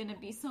 gonna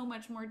be so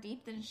much more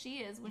deep than she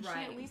is when she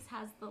at least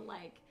has the,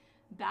 like,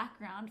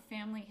 background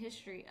family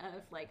history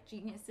of, like,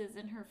 geniuses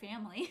in her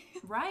family.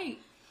 Right.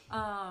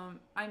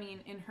 I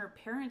mean, and her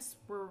parents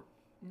were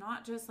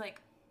not just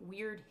like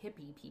weird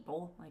hippie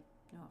people, like,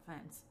 no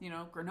offense, you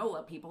know,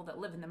 granola people that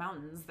live in the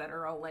mountains that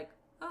are all like,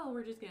 oh,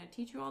 we're just going to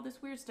teach you all this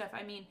weird stuff.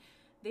 I mean,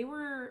 they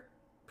were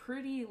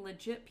pretty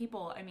legit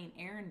people. I mean,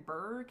 Aaron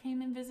Burr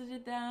came and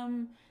visited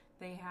them.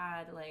 They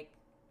had like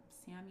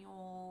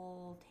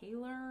Samuel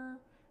Taylor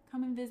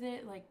come and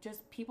visit. Like,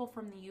 just people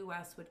from the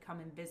U.S. would come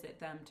and visit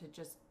them to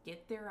just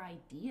get their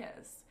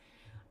ideas.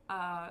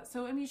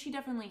 So, I mean, she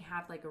definitely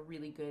had like a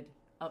really good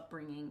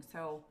upbringing.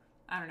 So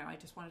I don't know, I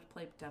just wanted to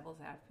play devil's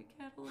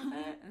advocate a little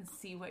bit and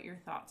see what your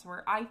thoughts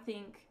were. I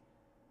think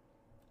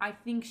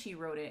she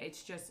wrote it.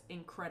 It's just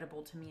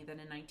incredible to me that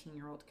a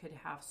 19-year-old could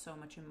have so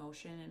much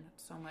emotion and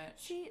so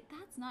much... See,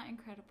 that's not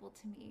incredible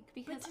to me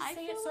because I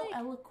say it so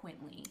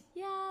eloquently.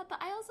 Yeah,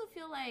 but I also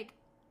feel like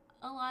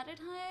a lot of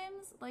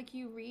times, like,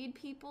 you read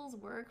people's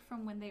work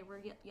from when they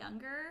were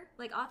younger,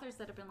 like authors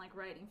that have been like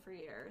writing for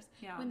years,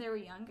 when they were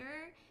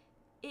younger,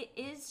 it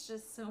is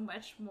just so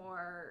much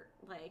more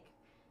like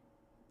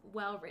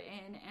well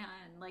written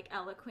and like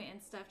eloquent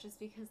and stuff, just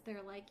because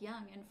they're like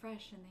young and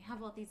fresh and they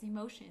have all these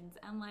emotions,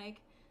 and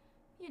like,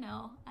 you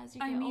know, as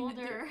you get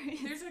older,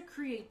 there's a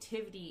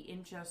creativity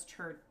in just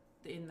her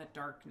in the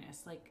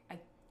darkness. Like, I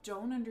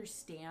don't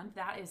understand.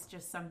 That is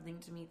just something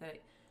to me that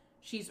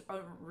she's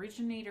an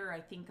originator, I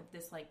think, of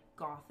this like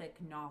gothic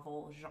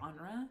novel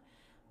genre,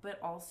 but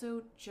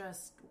also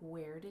just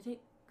where did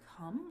it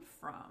come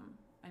from?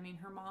 I mean,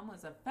 her mom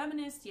was a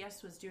feminist,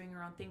 yes, was doing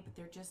her own thing, but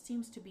there just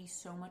seems to be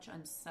so much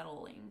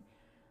unsettling,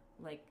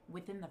 like,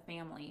 within the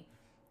family.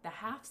 The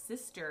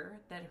half-sister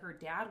that her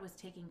dad was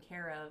taking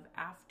care of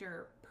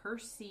after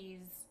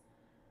Percy's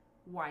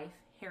wife,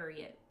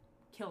 Harriet,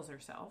 kills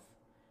herself,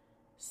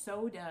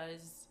 so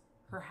does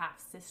her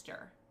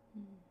half-sister.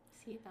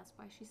 See, that's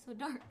why she's so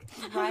dark.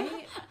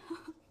 Right?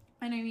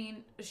 And I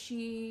mean,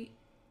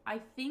 I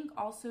think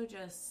also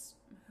just,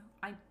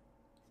 I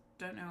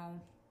don't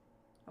know,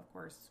 of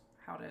course,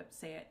 how to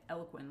say it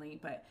eloquently,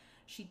 but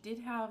she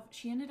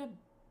ended up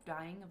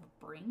dying of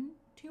a brain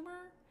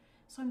tumor.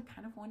 So I'm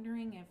kind of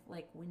wondering if,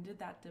 like, when did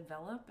that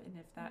develop, and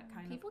if that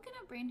People can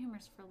have brain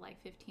tumors for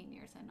like 15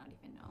 years and not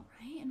even know.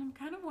 Right? And I'm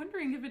kind of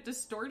wondering if it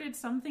distorted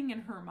something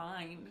in her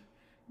mind,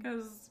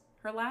 because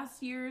her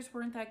last years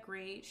weren't that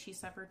great. She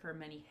suffered from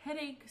many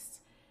headaches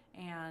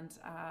and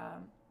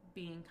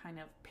being kind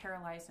of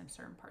paralyzed in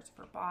certain parts of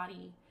her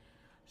body.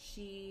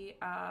 She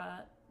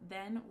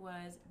then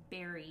was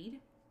buried,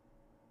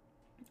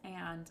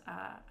 and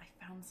I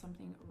found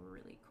something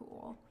really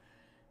cool.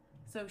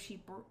 So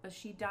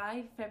she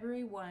died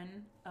February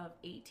 1 of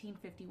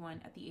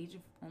 1851 at the age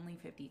of only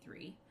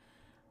 53.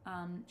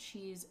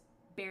 She's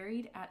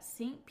buried at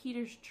St.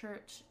 Peter's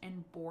Church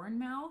in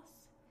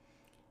Bournemouth.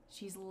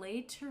 She's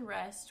laid to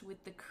rest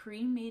with the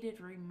cremated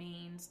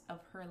remains of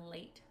her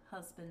late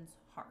husband's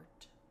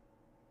heart.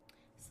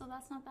 So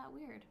that's not that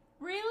weird.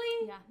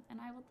 Really? Yeah, and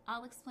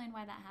I'll explain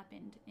why that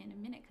happened in a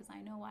minute, because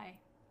I know why.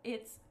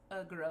 It's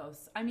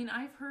gross. I mean,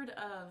 I've heard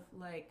of,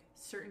 like,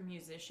 certain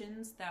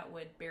musicians that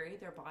would bury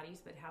their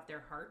bodies but have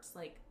their hearts,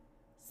 like,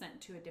 sent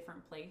to a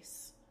different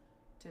place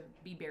to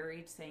be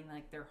buried, saying,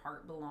 like, their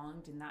heart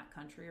belonged in that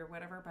country or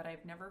whatever. But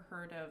I've never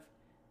heard of,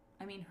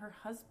 I mean, her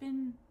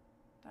husband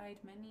died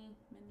many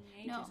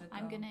ages ago.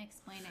 I'm going to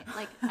explain it.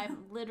 Like,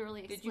 I'm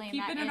literally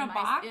explaining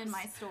that in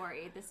my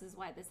story. This is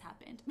why this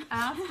happened.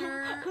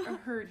 After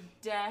her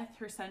death,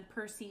 her son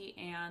Percy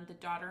and the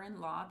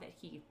daughter-in-law that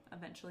he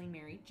eventually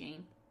married,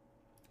 Jane,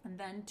 and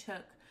then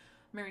took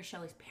Mary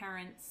Shelley's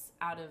parents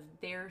out of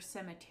their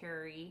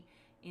cemetery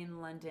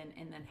in London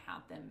and then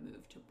had them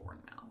move to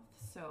Bournemouth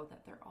so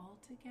that they're all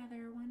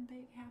together, one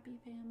big happy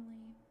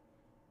family.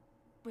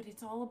 But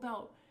it's all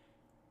about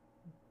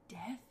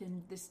death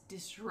and this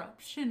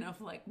disruption of,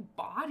 like,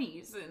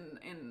 bodies and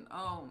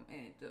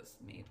it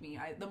just made me,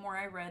 the more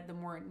I read, the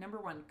more, number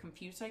one,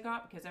 confused I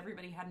got, because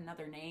everybody had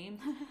another name.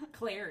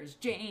 Claire is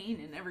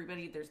Jane, and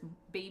there's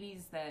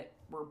babies that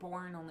were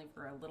born only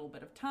for a little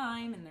bit of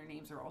time and their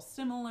names are all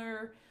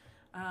similar.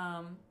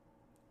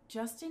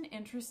 Just an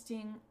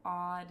interesting,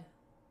 odd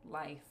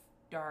life.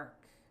 Dark.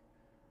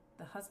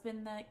 The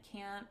husband that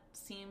can't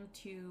seem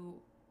to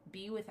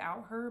be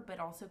without her, but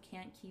also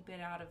can't keep it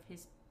out of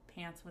his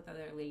pants with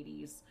other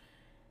ladies.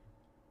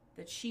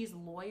 That she's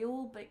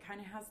loyal, but kind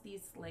of has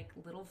these, like,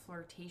 little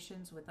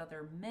flirtations with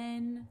other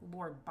men.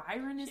 Lord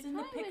Byron is in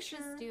the picture.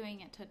 Was just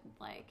doing it to,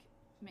 like,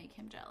 make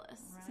him jealous,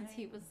 right? Since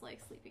he was, like,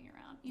 sleeping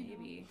around.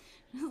 Maybe.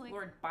 Like,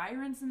 Lord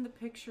Byron's in the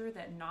picture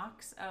that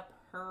knocks up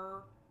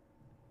her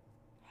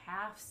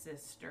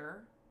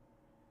half-sister.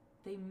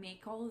 They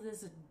make all of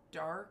this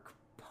dark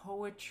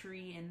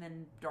poetry and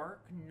then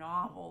dark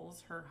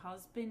novels. Her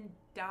husband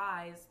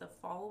dies the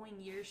following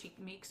year. She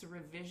makes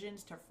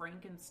revisions to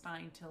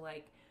Frankenstein to,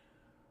 like,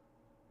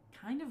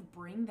 kind of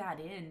bring that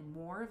in.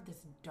 More of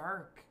this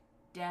dark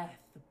death,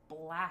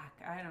 black.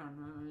 I don't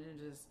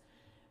know. Just,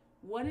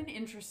 what an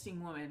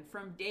interesting woman.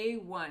 From day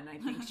one, I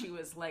think she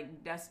was,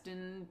 like,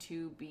 destined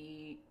to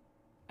be...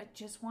 I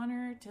just want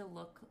her to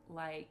look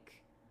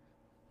like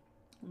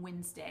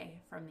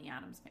Wednesday from the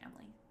Addams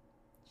Family.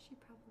 She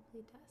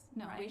probably does.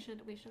 No, right?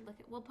 we should look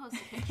at. We'll post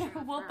a picture.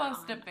 Of we'll her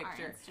post on a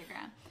picture. Our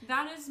Instagram.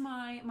 That is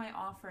my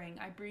offering.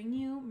 I bring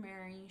you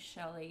Mary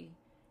Shelley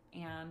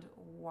and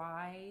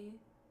why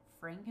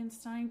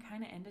Frankenstein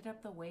kind of ended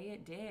up the way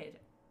it did.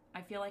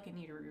 I feel like I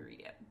need to reread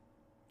it.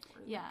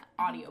 Or, like,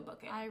 audiobook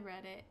it. I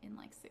read it in,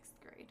 like,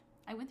 6th grade.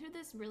 I went through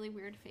this really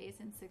weird phase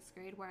in 6th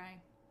grade where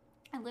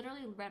I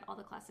literally read all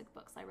the classic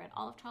books. I read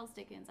all of Charles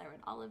Dickens. I read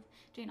all of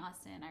Jane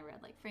Austen. I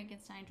read, like,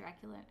 Frankenstein,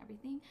 Dracula, and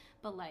everything.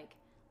 But, like,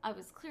 I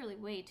was clearly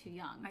way too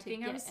young.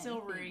 I was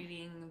still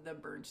reading the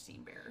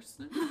Bernstein Bears.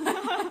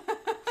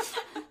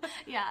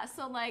 Yeah,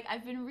 so, like,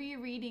 I've been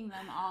rereading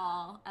them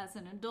all as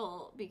an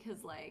adult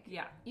because, like,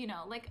 you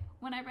know, like,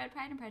 when I read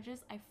Pride and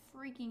Prejudice, I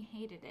freaking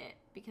hated it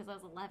because I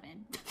was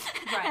 11.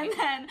 Right. And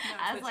then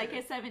as, like,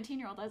 a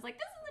 17-year-old, I was like,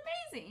 this is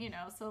amazing, you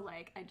know. So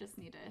like, I just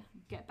need to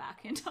get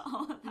back into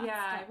all of that.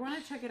 Yeah, stuff. I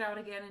want to check it out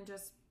again and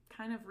just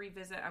kind of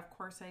revisit. Of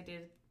course, I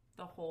did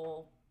the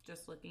whole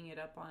just looking it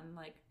up on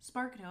like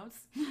Spark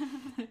Notes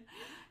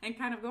and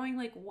kind of going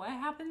like, what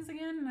happens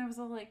again? And I was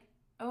all like,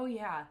 oh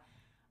yeah.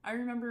 I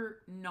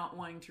remember not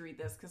wanting to read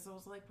this because I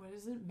was like, what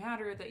does it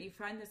matter that you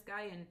find this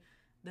guy in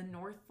the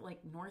North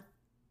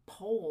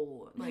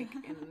Pole, like,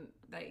 and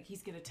like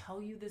he's gonna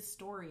tell you this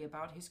story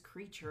about his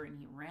creature and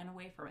he ran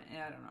away from it.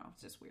 And I don't know,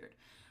 it's just weird.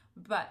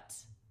 But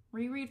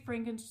reread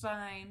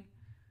Frankenstein,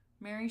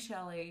 Mary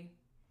Shelley,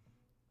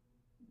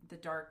 the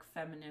dark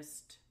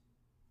feminist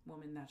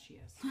woman that she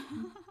is.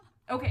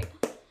 Okay,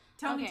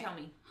 tell me.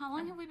 How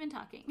long have we been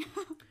talking?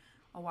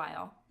 A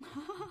while.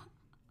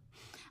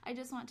 I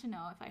just want to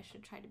know if I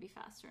should try to be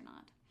fast or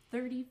not.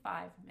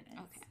 35 minutes.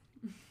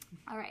 Okay.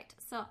 All right.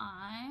 So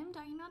I'm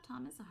talking about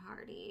Thomas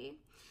Hardy,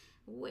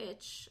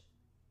 which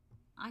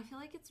I feel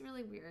like it's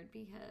really weird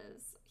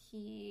because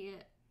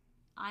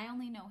I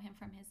only know him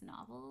from his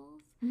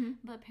novels,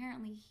 but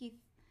apparently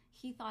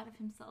he thought of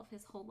himself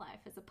his whole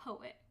life as a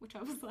poet, which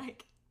I was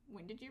like,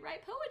 when did you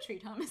write poetry,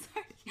 Thomas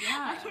Hardy?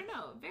 Yeah. I don't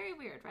know. Very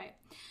weird, right?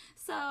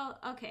 So,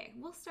 okay,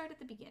 we'll start at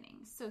the beginning.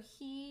 So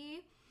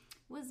he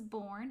was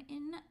born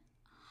in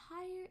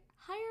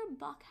Higher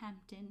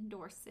Buckhampton,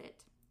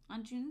 Dorset,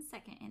 on June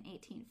 2nd in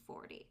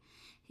 1840.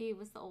 He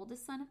was the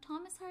oldest son of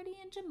Thomas Hardy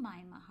and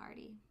Jemima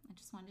Hardy. I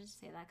just wanted to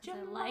say that because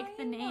I like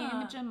the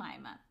name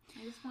Jemima.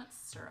 I just want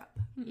syrup.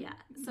 Yeah.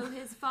 So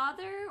his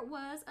father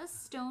was a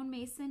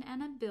stonemason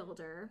and a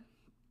builder,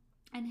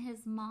 and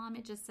his mom,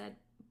 it just said,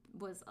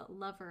 was a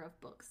lover of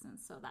books, and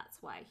so that's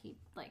why he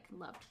like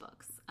loved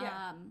books.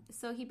 Yeah.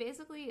 So he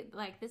basically,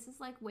 like, this is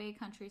like way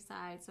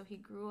countryside, so he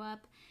grew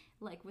up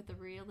like with a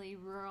really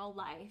rural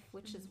life,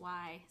 which is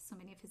why so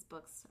many of his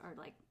books are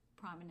like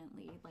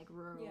prominently like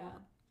rural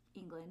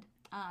England.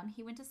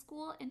 He went to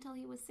school until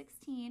he was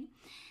 16,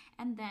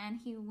 and then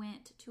he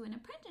went to an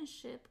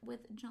apprenticeship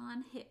with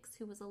John Hicks,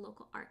 who was a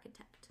local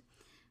architect,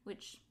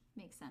 which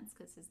makes sense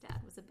because his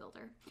dad was a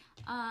builder.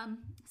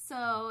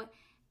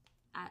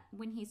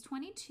 When he's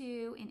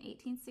 22 in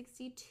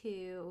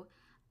 1862,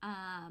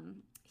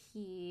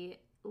 he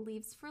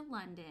leaves for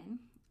London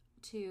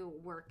to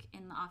work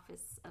in the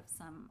office of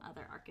some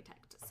other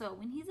architect. So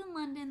when he's in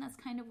London, that's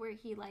kind of where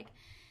he like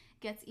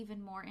gets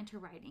even more into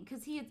writing,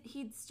 because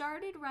he'd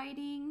started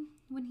writing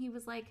when he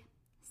was like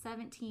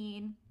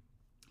 17.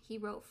 He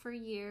wrote for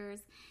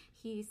years.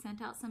 He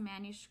sent out some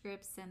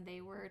manuscripts and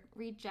they were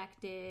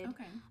rejected.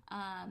 Okay.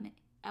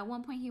 At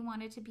one point he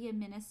wanted to be a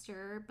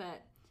minister,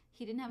 but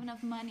he didn't have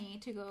enough money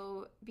to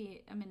go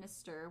be a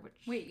minister.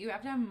 Wait, you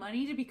have to have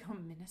money to become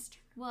a minister?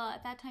 Well,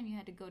 at that time you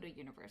had to go to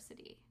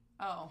university.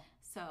 Oh.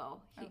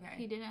 So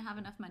he didn't have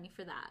enough money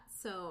for that.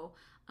 So,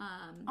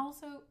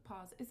 also,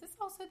 pause. Is this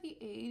also the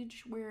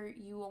age where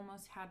you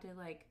almost had to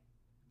like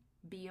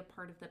be a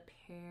part of the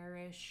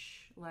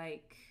parish?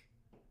 Like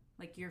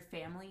your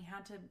family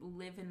had to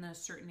live in a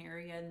certain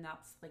area and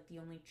that's like the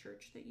only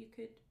church that you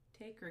could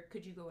take, or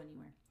could you go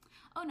anywhere?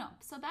 Oh, no.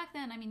 So back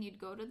then, I mean, you'd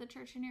go to the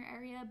church in your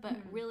area, but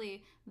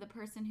really the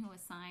person who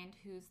assigned,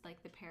 who's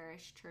like the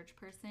parish church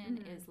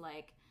person, is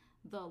like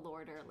the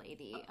lord or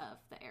lady of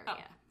the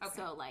area. Oh, okay.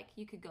 So like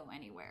you could go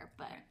anywhere,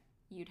 but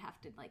you'd have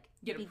to like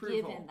get be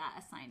approval. Given that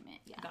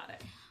assignment. Yeah. Got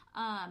it.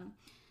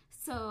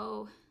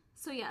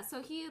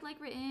 So he had like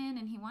written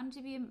and he wanted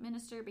to be a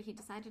minister, but he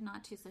decided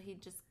not to. So he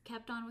just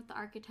kept on with the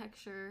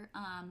architecture.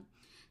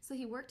 So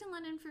he worked in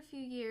London for a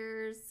few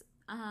years,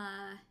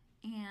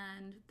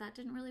 and that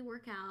didn't really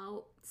work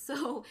out.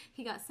 So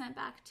he got sent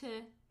back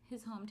to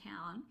his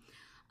hometown.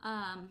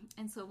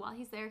 And so while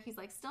he's there, he's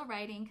like still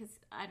writing because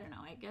I don't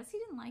know, I guess he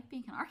didn't like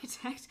being an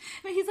architect,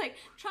 but he's like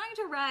trying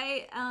to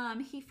write.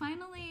 He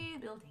finally,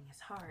 building is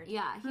hard.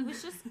 yeah,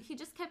 he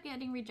just kept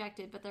getting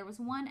rejected. But there was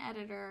one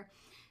editor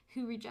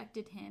who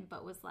rejected him,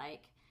 but was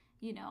like,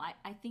 you know,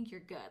 I think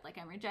you're good. Like,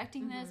 I'm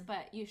rejecting this,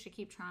 but you should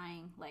keep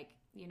trying, like,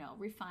 you know,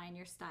 refine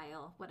your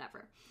style,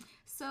 whatever.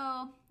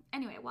 So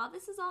anyway, while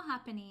this is all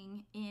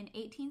happening, in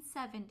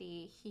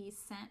 1870, he's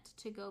sent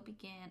to go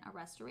begin a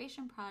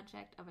restoration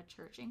project of a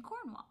church in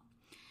Cornwall.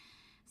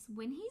 So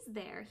when he's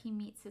there, he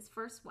meets his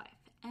first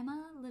wife,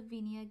 Emma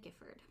Lavinia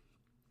Gifford.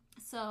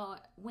 So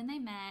when they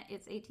met,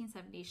 it's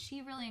 1870.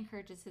 She really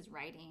encourages his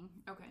writing.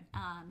 Okay.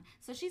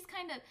 So she's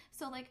kind of,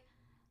 so like,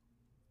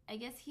 I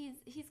guess he's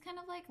kind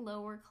of like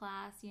lower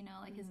class, you know,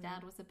 like his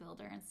dad was a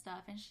builder and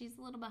stuff, and she's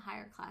a little bit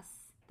higher class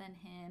than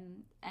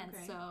him, and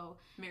so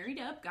married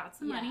up, got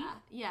some money.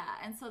 Yeah,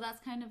 and so that's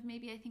kind of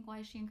maybe I think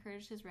why she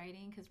encouraged his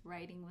writing, because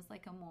writing was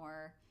like a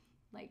more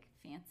like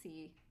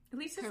fancy. At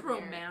least it's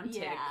career.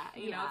 romantic,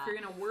 you know, if you're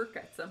gonna work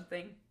at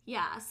something.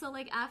 Yeah, so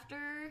like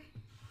after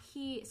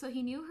he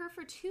knew her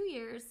for 2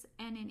 years,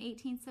 and in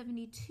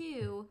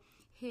 1872,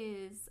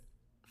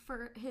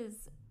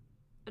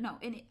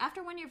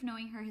 after 1 year of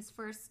knowing her, his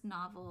first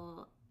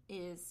novel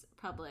is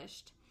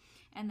published.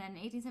 And then in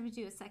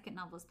 1872, his second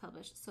novel is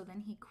published. So then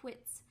he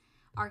quits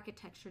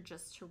architecture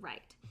just to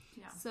write.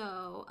 Yeah.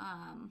 So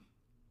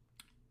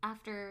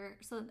after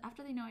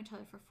they know each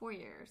other for 4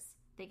 years,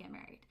 they get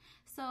married.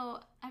 So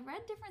I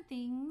read different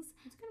things.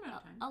 It's a good amount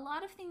of time. A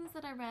lot of things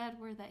that I read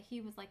were that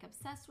he was like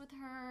obsessed with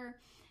her,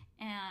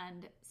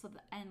 and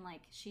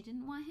like she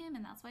didn't want him,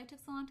 and that's why it took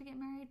so long to get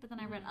married. But then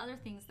I read other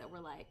things that were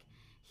like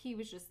he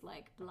was just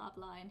like blah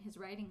blah in his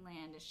writing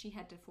land, and she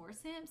had to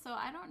force him. So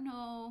I don't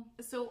know.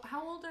 So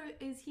how old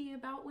is he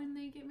about when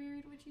they get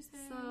married? Would you say?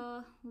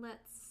 So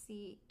let's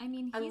see. I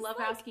mean, I love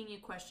asking you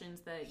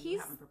questions that you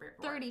haven't prepared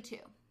for. 32.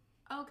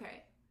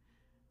 Okay.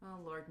 Well,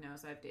 Lord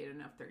knows I've dated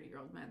enough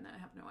 30-year-old men that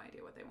have no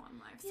idea what they want in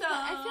life. Yeah, so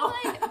I feel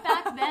like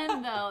back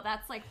then, though,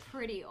 that's like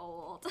pretty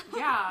old.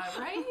 Yeah,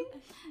 right?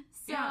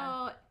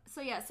 So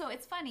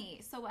it's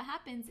funny. So what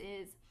happens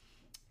is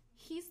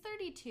he's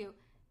 32.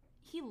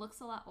 He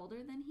looks a lot older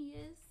than he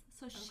is.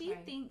 So she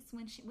thinks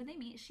when they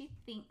meet, she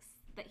thinks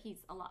that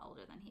he's a lot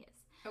older than he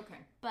is. Okay.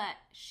 But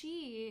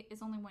she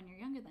is only 1 year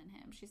younger than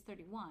him. She's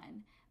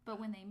 31. But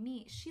when they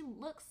meet, she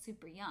looks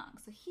super young.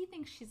 So he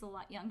thinks she's a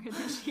lot younger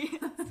than she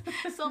is.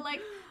 So,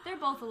 like, they're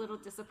both a little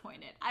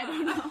disappointed. I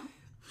don't know.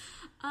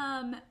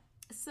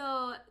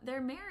 So their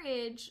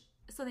marriage,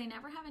 so they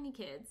never have any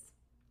kids.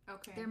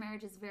 Okay. Their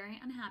marriage is very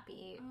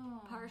unhappy,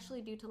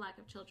 partially due to lack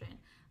of children.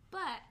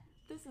 But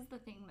this is the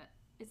thing that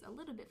is a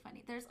little bit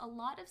funny. There's a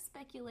lot of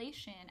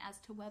speculation as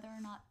to whether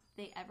or not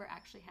they ever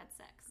actually had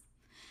sex.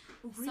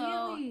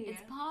 Really? So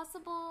it's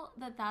possible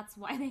that that's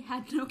why they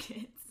had no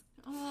kids.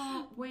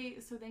 Oh,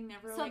 wait, so they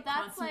never So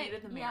that's consummated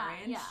like, the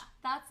marriage? Yeah.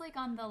 That's like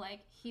on the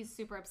like, he's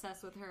super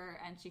obsessed with her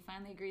and she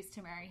finally agrees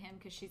to marry him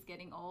because she's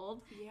getting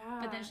old. Yeah.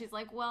 But then she's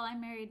like, well,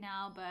 I'm married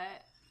now,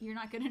 but you're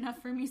not good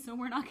enough for me, so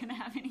we're not going to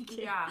have any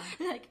kids. Yeah.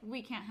 Like,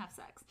 we can't have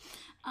sex.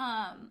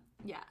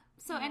 Yeah.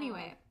 So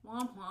anyway,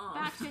 womp womp.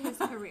 back to his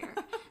career.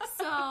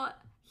 So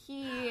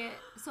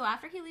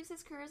after he leaves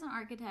his career as an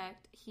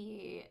architect,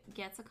 he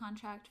gets a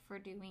contract for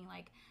doing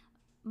like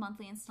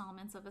monthly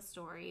installments of a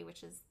story,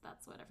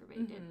 that's what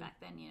everybody did back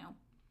then, you know.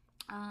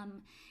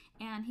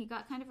 And he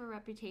got kind of a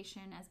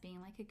reputation as being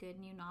like a good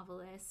new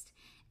novelist,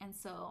 and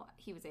so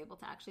he was able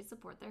to actually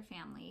support their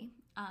family.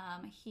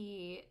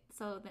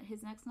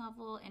 His next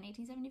novel in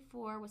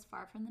 1874 was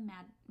Far from the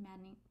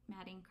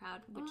Madding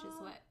Crowd, which is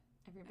what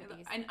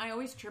everybody's. And I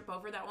always trip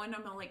over that one.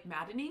 I'm like,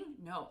 maddening?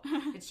 No,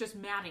 it's just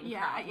Madding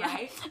Crowd,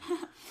 right?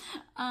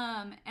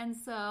 And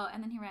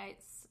then he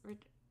writes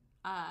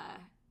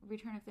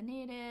Return of the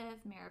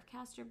Native, Mayor of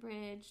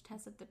Casterbridge,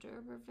 Tess of the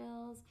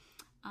D'Urbervilles.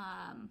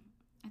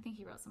 I think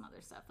he wrote some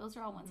other stuff. Those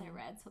are all ones I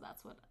read, so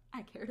that's what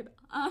I cared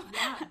about.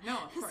 Yeah, no,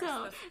 of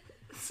course.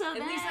 So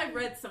at least I've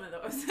read some of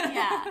those.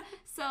 Yeah.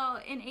 So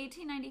in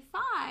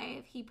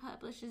 1895, he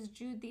publishes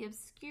Jude the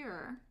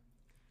Obscure.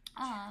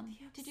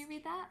 Did you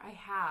read that? I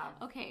have.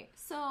 Okay,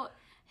 so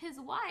his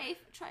wife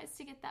tries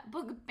to get that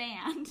book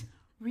banned.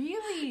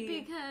 Really?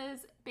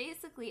 Because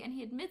basically, and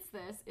he admits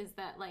this, is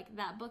that like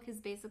that book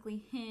is basically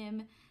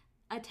him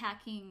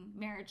attacking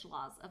marriage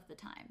laws of the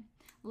time.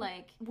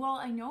 Like, well,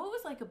 I know it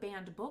was like a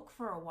banned book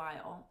for a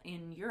while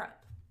in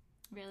Europe.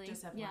 Really?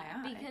 Just FYI.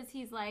 Yeah, because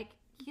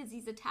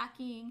he's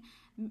attacking.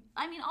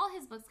 I mean, all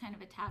his books kind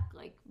of attack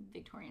like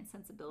Victorian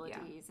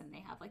sensibilities, and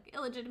they have like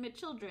illegitimate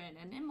children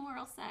and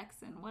immoral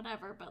sex and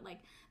whatever. But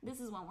like, this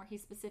is one where he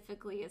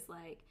specifically is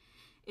like,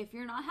 if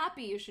you're not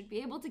happy, you should be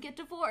able to get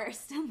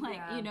divorced, and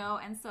like, you know,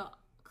 and so.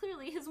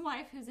 Clearly, his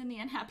wife, who's in the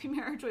unhappy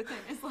marriage with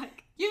him, is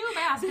like, you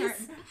bastard!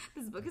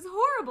 This book is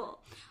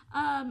horrible.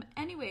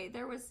 Anyway,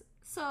 there was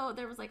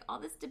like all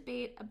this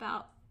debate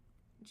about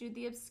Jude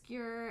the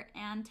Obscure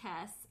and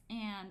Tess,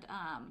 and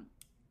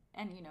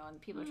you know, and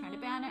people are trying to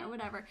ban it or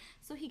whatever.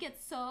 So he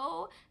gets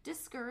so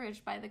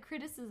discouraged by the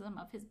criticism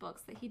of his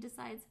books that he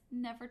decides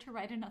never to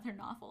write another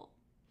novel.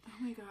 Oh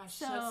my gosh.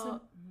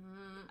 So,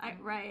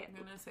 right. I'm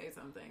going to say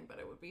something, but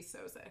it would be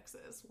so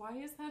sexist. Why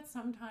is that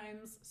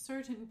sometimes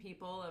certain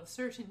people of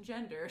certain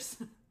genders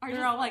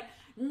they're all like,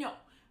 no,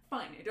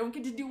 fine, I don't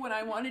get to do what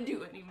I want to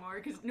do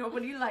anymore because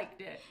nobody liked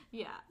it.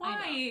 Yeah.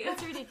 Why? I know.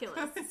 It's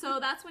ridiculous. So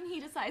that's when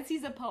he decides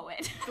he's a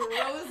poet.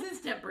 Throws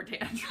his temper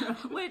tantrum.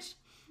 Which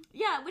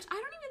I don't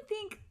even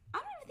think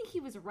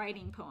he was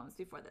writing poems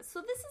before this. So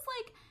this is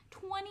like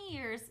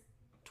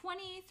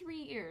 23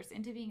 years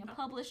into being a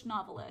published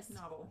novelist.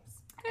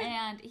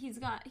 And he's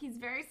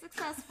very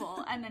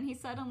successful, and then he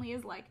suddenly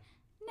is like,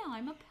 no,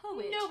 I'm a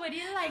poet.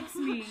 Nobody likes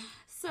me.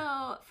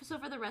 So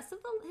for the rest of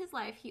his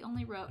life, he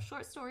only wrote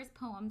short stories,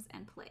 poems,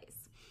 and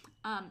plays.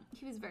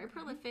 He was very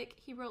prolific.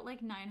 He wrote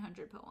like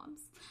 900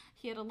 poems.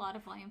 He had a lot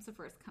of volumes of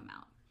verse come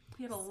out.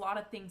 He had a lot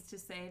of things to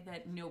say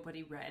that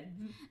nobody read.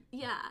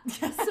 Yeah.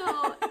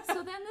 So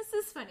then this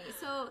is funny.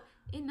 So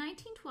in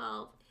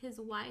 1912,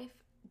 his wife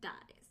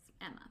dies,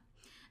 Emma.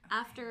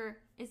 After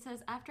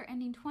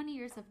ending 20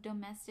 years of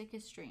domestic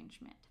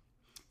estrangement.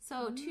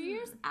 So 2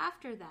 years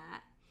after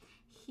that,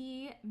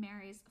 he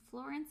marries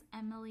Florence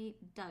Emily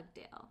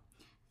Dugdale.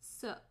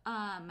 So,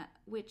 I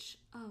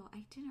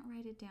didn't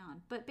write it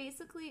down. But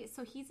basically,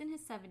 so he's in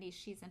his 70s,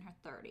 she's in her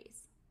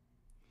 30s.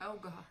 Oh,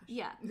 gosh.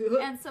 Yeah.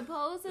 And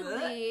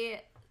supposedly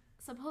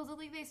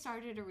they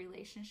started a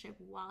relationship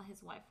while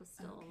his wife was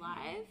still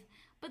alive.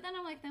 But then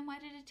I'm like, then why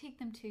did it take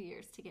them 2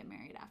 years to get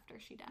married after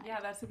she died? Yeah,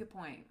 that's a good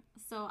point.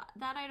 So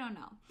that I don't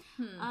know.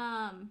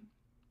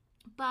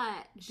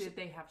 But did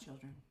they have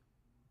children?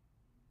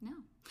 No.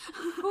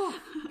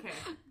 Okay.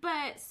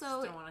 But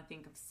so... Still want to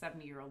think of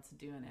 70-years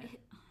doing it.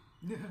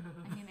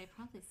 I mean, they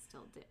probably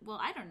still did. Well,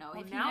 I don't know.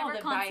 Well, if he now never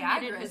that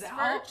consummated Viagra's his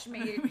out, first,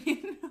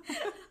 maybe.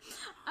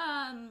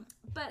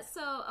 But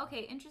so,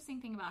 okay, interesting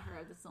thing about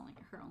her. This is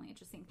her only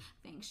interesting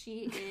thing.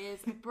 She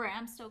is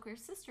Bram Stoker's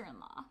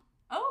sister-in-law.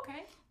 Oh,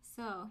 okay.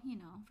 So,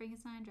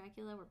 Frankenstein,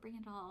 Dracula, we're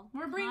bringing it all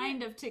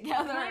kind of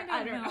together.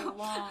 I don't know. A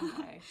long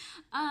way.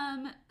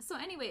 So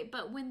anyway,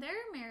 but when they're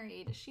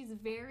married, she's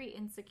very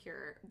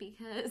insecure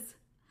because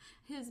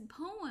his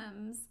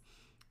poems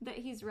that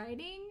he's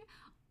writing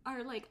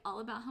are like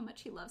all about how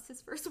much he loves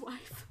his first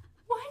wife.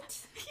 What?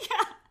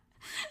 Yeah.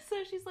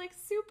 So she's like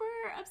super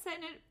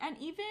upset, and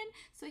even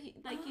so,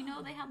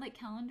 they had like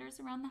calendars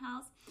around the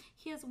house.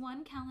 He has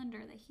one calendar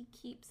that he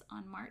keeps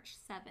on March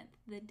 7th,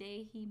 the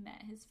day he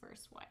met his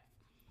first wife.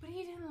 But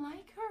he didn't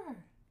like her.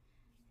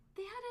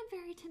 They had a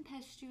very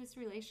tempestuous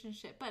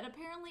relationship, but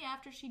apparently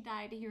after she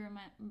died, he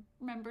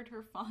remembered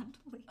her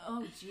fondly.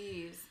 Oh,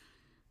 jeez.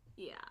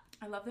 Yeah.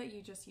 I love that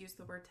you just used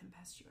the word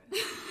tempestuous.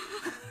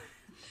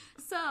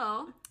 So,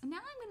 now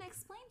I'm going to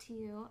explain to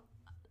you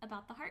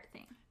about the heart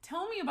thing.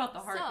 Tell me about the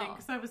heart thing,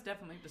 because I was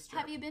definitely disturbed.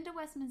 Have you been to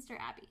Westminster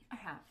Abbey? I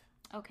have.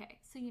 Okay,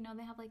 so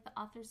they have like the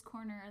author's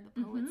corner,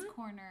 the poet's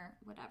corner,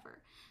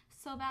 whatever.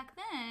 So back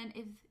then,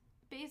 if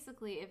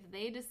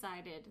they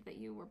decided that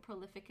you were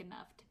prolific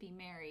enough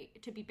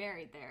to be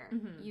buried there,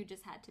 you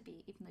just had to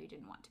be, even though you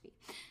didn't want to be.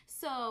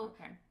 So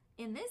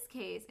in this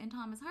case, in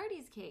Thomas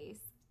Hardy's case,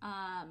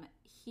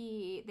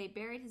 they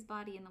buried his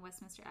body in the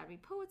Westminster Abbey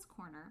Poets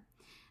Corner,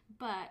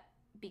 but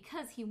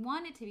because he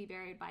wanted to be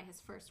buried by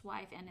his first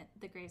wife and at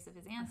the graves of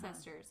his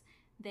ancestors,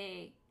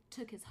 they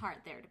took his heart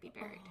there to be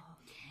buried. Oh,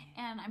 okay.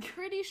 And I'm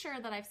pretty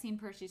sure that I've seen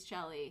Percy's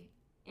Shelley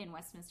in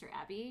Westminster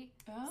Abbey.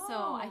 Oh. So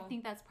I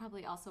think that's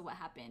probably also what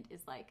happened,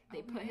 is like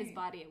they put his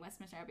body at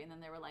Westminster Abbey, and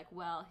then they were like,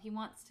 well, he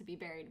wants to be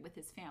buried with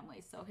his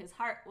family, so his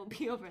heart will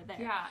be over there.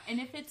 Yeah, and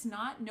if it's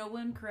not, no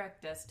one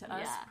correct us. To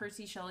us,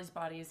 Percy Shelley's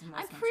body is in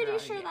Westminster I'm pretty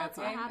Abbey. Sure that's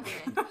what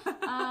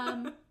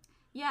happened.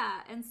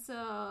 And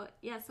so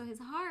his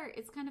heart,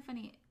 it's kind of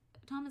funny.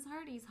 Thomas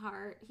Hardy's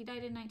heart, he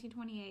died in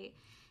 1928.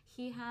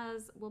 He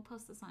has, we'll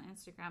post this on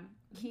Instagram,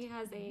 he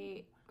has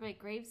a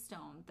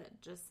gravestone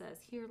that just says,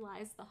 "Here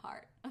lies the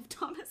heart of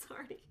Thomas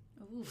Hardy."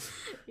 Ooh.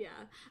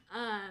 Yeah.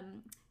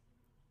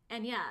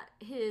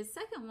 His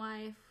second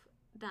wife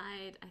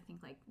died, I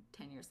think, like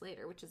 10 years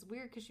later, which is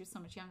weird because she was so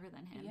much younger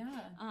than him.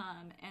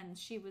 Yeah. And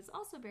she was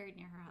also buried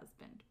near her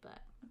husband,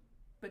 but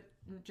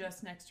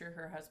just next to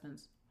her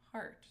husband's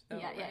heart, though,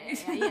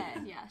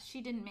 yeah.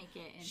 She didn't make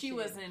it. She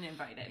wasn't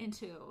invited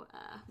into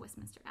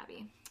Westminster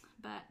Abbey,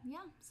 but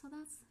yeah. So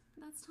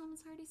that's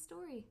Thomas Hardy's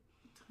story.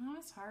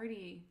 Thomas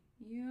Hardy,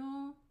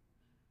 you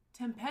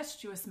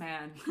tempestuous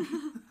man.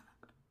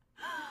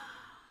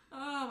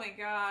 Oh my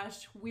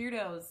gosh,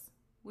 weirdos,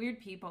 weird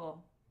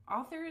people.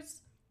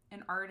 Authors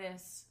and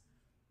artists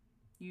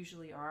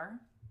usually are.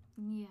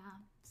 Yeah.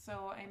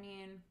 So I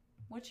mean,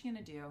 what you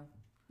gonna do?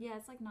 Yeah,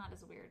 it's like not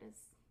as weird as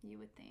you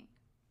would think.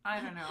 I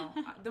don't know.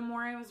 The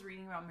more I was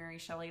reading about Mary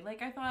Shelley,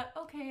 like I thought,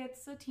 okay,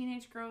 it's a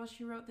teenage girl.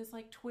 She wrote this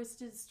like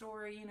twisted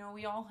story.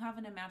 We all have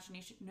an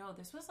imagination. No,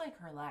 this was like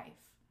her life.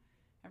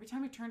 Every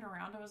time I turned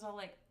around, I was all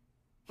like,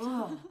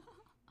 ugh,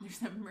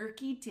 there's a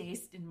murky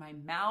taste in my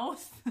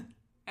mouth.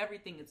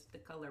 Everything is the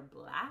color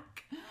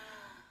black.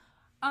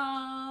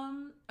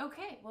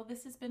 Okay, well,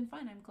 this has been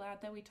fun. I'm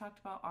glad that we talked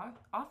about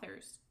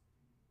authors.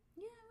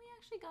 Yeah, we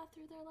actually got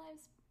through their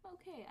lives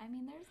okay. I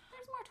mean,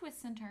 there's more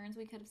twists and turns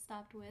we could have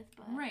stopped with,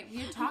 but... Right, we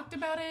had talked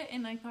about it,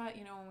 and I thought,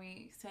 when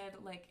we said,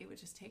 like, it would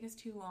just take us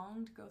too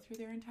long to go through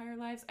their entire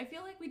lives, I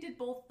feel like we did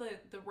both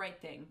the right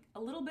thing.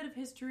 A little bit of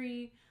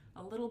history,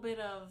 a little bit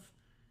of,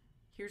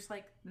 here's,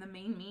 like, the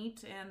main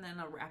meat, and then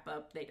a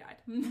wrap-up, they died.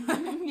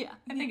 Yeah.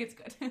 I think it's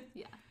good.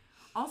 Yeah.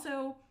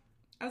 Also,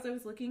 as I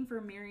was looking for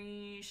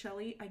Mary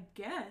Shelley, I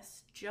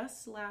guess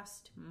just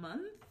last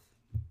month,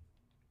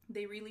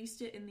 they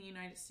released it in the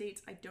United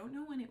States. I don't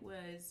know when it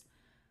was...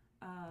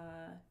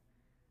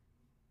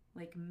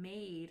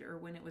 made or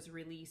when it was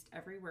released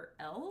everywhere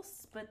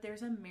else, but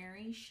there's a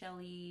Mary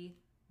Shelley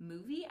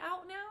movie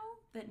out now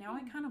that now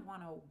I kind of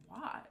want to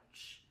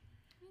watch.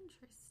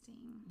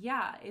 Interesting.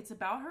 Yeah, it's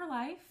about her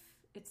life.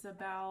 It's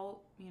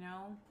about,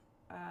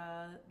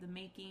 the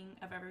making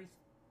of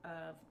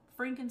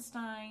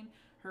Frankenstein,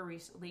 her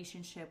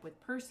relationship with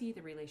Percy,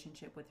 the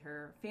relationship with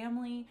her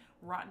family.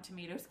 Rotten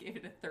Tomatoes gave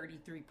it a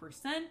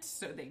 33%,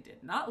 so they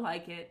did not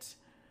like it.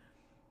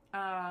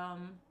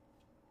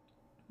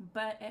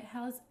 But it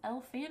has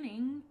Elle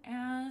Fanning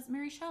as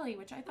Mary Shelley,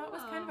 which I thought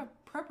was kind of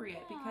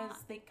appropriate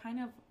because they kind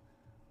of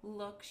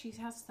she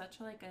has such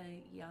like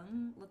a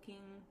young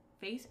looking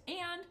face.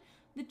 And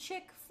the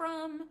chick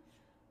from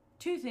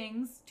two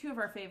of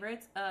our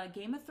favorites,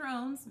 Game of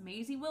Thrones,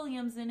 Maisie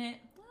Williams in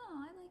it. Oh,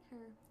 I like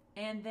her.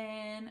 And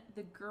then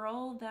the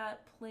girl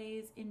that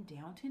plays in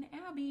Downton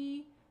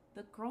Abbey,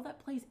 the girl that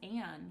plays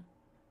Anne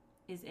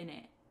is in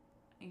it.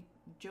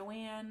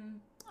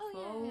 Joanne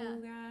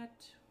Fogat.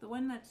 The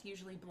one that's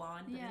usually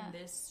blonde, but Yeah. in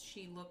this,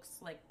 she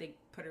looks like they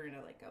put her in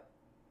a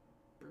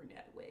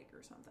brunette wig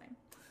or something.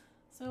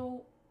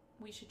 So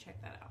we should check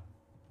that out.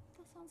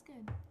 That sounds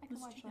good. I can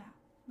watch that.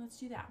 Let's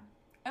do that.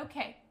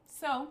 Okay,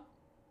 so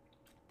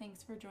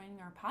thanks for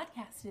joining our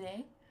podcast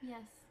today.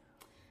 Yes.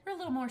 We're a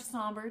little more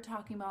somber,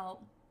 talking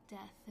about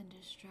Death and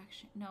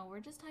destruction. No, we're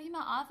just talking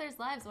about authors'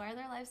 lives. Why are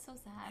their lives so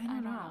sad? I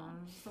don't know.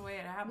 It's the way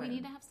it happened. We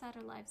need to have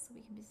sadder lives so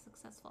we can be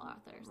successful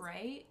authors.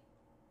 Right?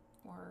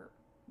 Or,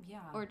 yeah.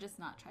 Or just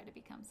not try to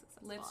become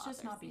successful authors. Let's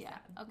just not be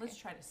sad. Okay. Let's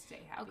try to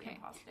stay happy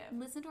and positive.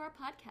 Listen to our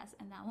podcast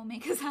and that will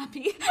make us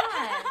happy.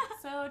 Yeah.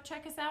 So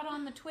check us out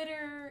on the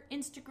Twitter,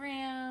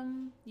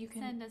 Instagram. You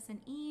can send us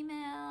an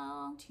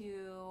email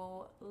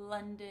to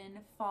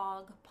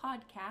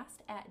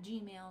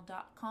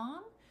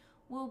londonfogpodcast@gmail.com.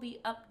 We'll be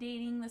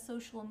updating the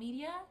social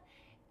media,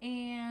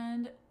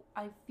 and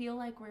I feel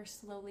like we're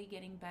slowly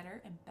getting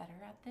better and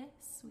better at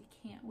this. We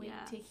can't wait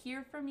to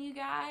hear from you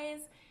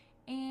guys,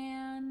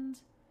 and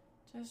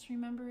just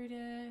remember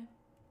to,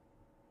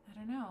 I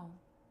don't know,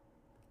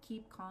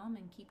 keep calm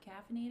and keep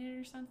caffeinated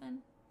or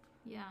something.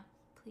 Yeah,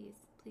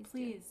 please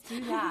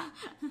do that.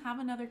 Have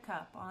another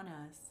cup on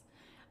us.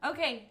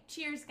 Okay,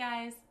 cheers,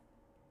 guys.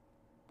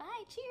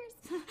 Bye, cheers.